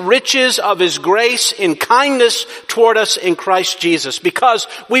surpassing riches of his grace in kindness toward us in Christ Jesus. Because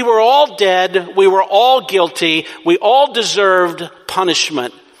we were all dead, we were all guilty, we all deserved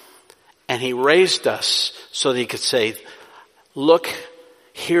punishment. And he raised us so that he could say, look,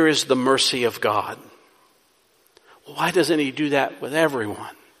 here is the mercy of God. Why doesn't he do that with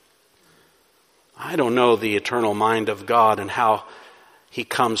everyone? I don't know the eternal mind of God and how he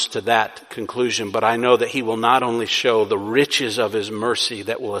comes to that conclusion, but I know that he will not only show the riches of his mercy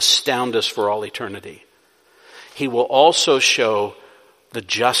that will astound us for all eternity, he will also show the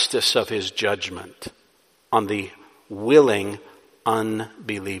justice of his judgment on the willing,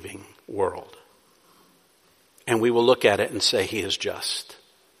 unbelieving world. And we will look at it and say, he is just.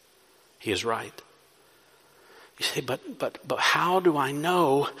 He is right. You say, but how do I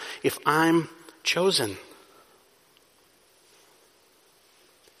know if I'm chosen?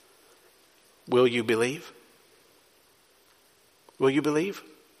 Will you believe? Will you believe?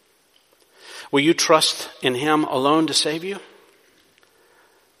 Will you trust in him alone to save you?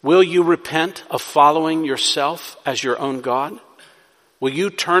 Will you repent of following yourself as your own God? Will you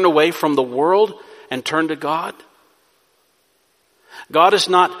turn away from the world and turn to God? God has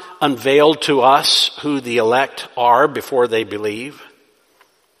not unveiled to us who the elect are before they believe.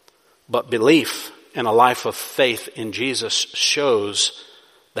 But belief and a life of faith in Jesus shows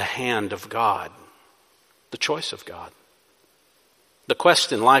the hand of God, the choice of God. The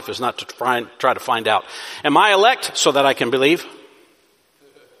quest in life is not to try to find out, am I elect so that I can believe?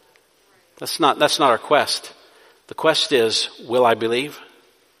 That's not our quest. The quest is, will I believe?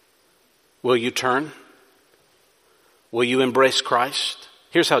 Will you turn? Will you embrace Christ?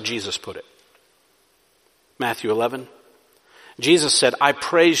 Here's how Jesus put it. Matthew 11. Jesus said, I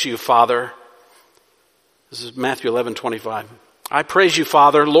praise you, Father. This is Matthew 11:25. I praise you,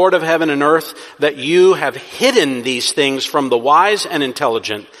 Father, Lord of heaven and earth, that you have hidden these things from the wise and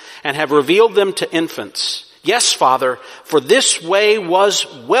intelligent and have revealed them to infants. Yes, Father, for this way was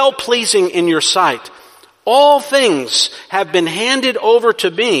well-pleasing in your sight. All things have been handed over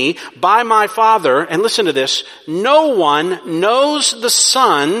to me by my Father. And listen to this. No one knows the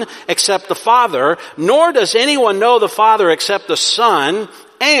Son except the Father, nor does anyone know the Father except the Son,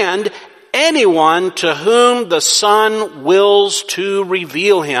 and anyone to whom the Son wills to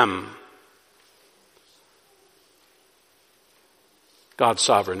reveal him. God's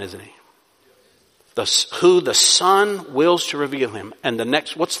sovereign, isn't he? Who the Son wills to reveal him. And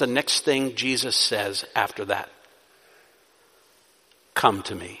what's the next thing Jesus says after that? Come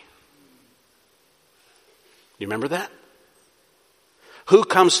to me. You remember that? Who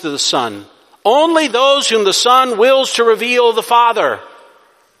comes to the Son? Only those whom the Son wills to reveal the Father.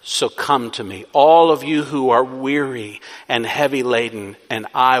 So come to me, all of you who are weary and heavy laden, and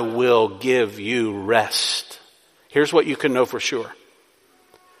I will give you rest. Here's what you can know for sure.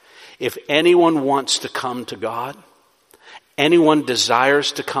 If anyone wants to come to God, anyone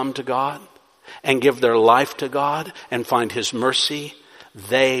desires to come to God and give their life to God and find His mercy,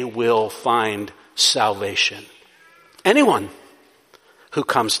 they will find salvation. Anyone who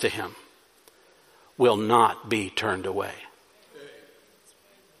comes to Him will not be turned away.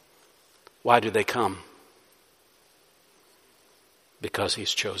 Why do they come? Because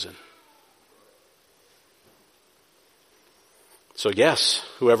He's chosen. So yes,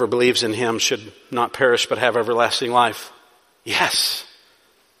 whoever believes in Him should not perish but have everlasting life. Yes.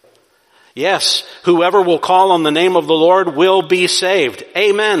 Yes, whoever will call on the name of the Lord will be saved.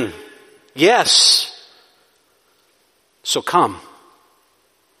 Amen. Yes. So come.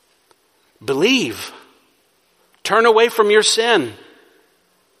 Believe. Turn away from your sin.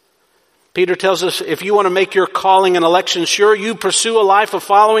 Peter tells us if you want to make your calling and election sure, you pursue a life of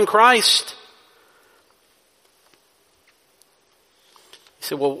following Christ. You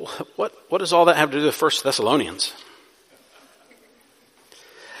say, well, what does all that have to do with 1 Thessalonians?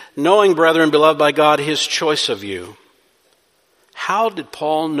 Knowing, brethren, beloved by God, His choice of you. How did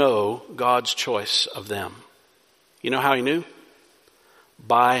Paul know God's choice of them? You know how he knew?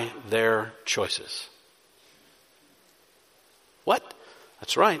 By their choices. What?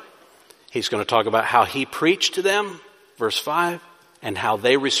 That's right. He's going to talk about how he preached to them, verse 5, and how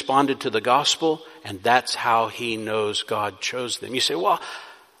they responded to the gospel, and that's how he knows God chose them. You say, well,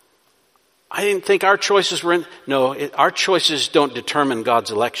 I didn't think our choices were in. No, our choices don't determine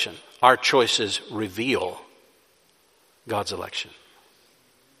God's election. Our choices reveal God's election.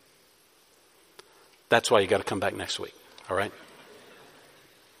 That's why you got to come back next week, all right?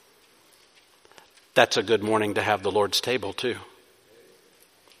 That's a good morning to have the Lord's table too.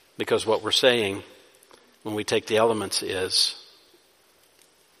 Because what we're saying when we take the elements is,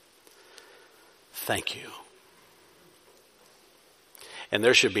 thank you. And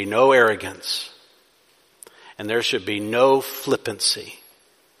there should be no arrogance. And there should be no flippancy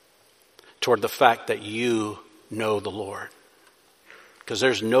toward the fact that you know the Lord. Because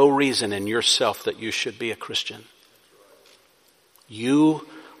there's no reason in yourself that you should be a Christian. You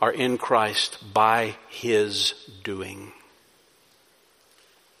are in Christ by His doing.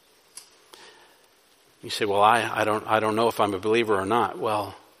 You say, well, I don't know if I'm a believer or not.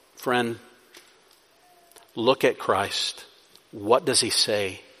 Well, friend, look at Christ. What does He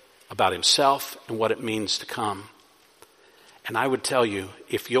say about Himself and what it means to come? And I would tell you,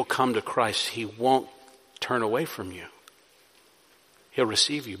 if you'll come to Christ, He won't turn away from you. He'll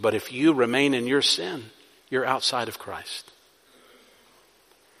receive you. But if you remain in your sin, you're outside of Christ.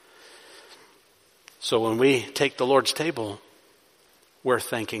 So when we take the Lord's table, we're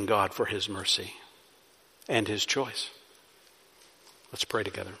thanking God for His mercy and His choice. Let's pray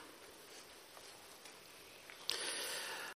together.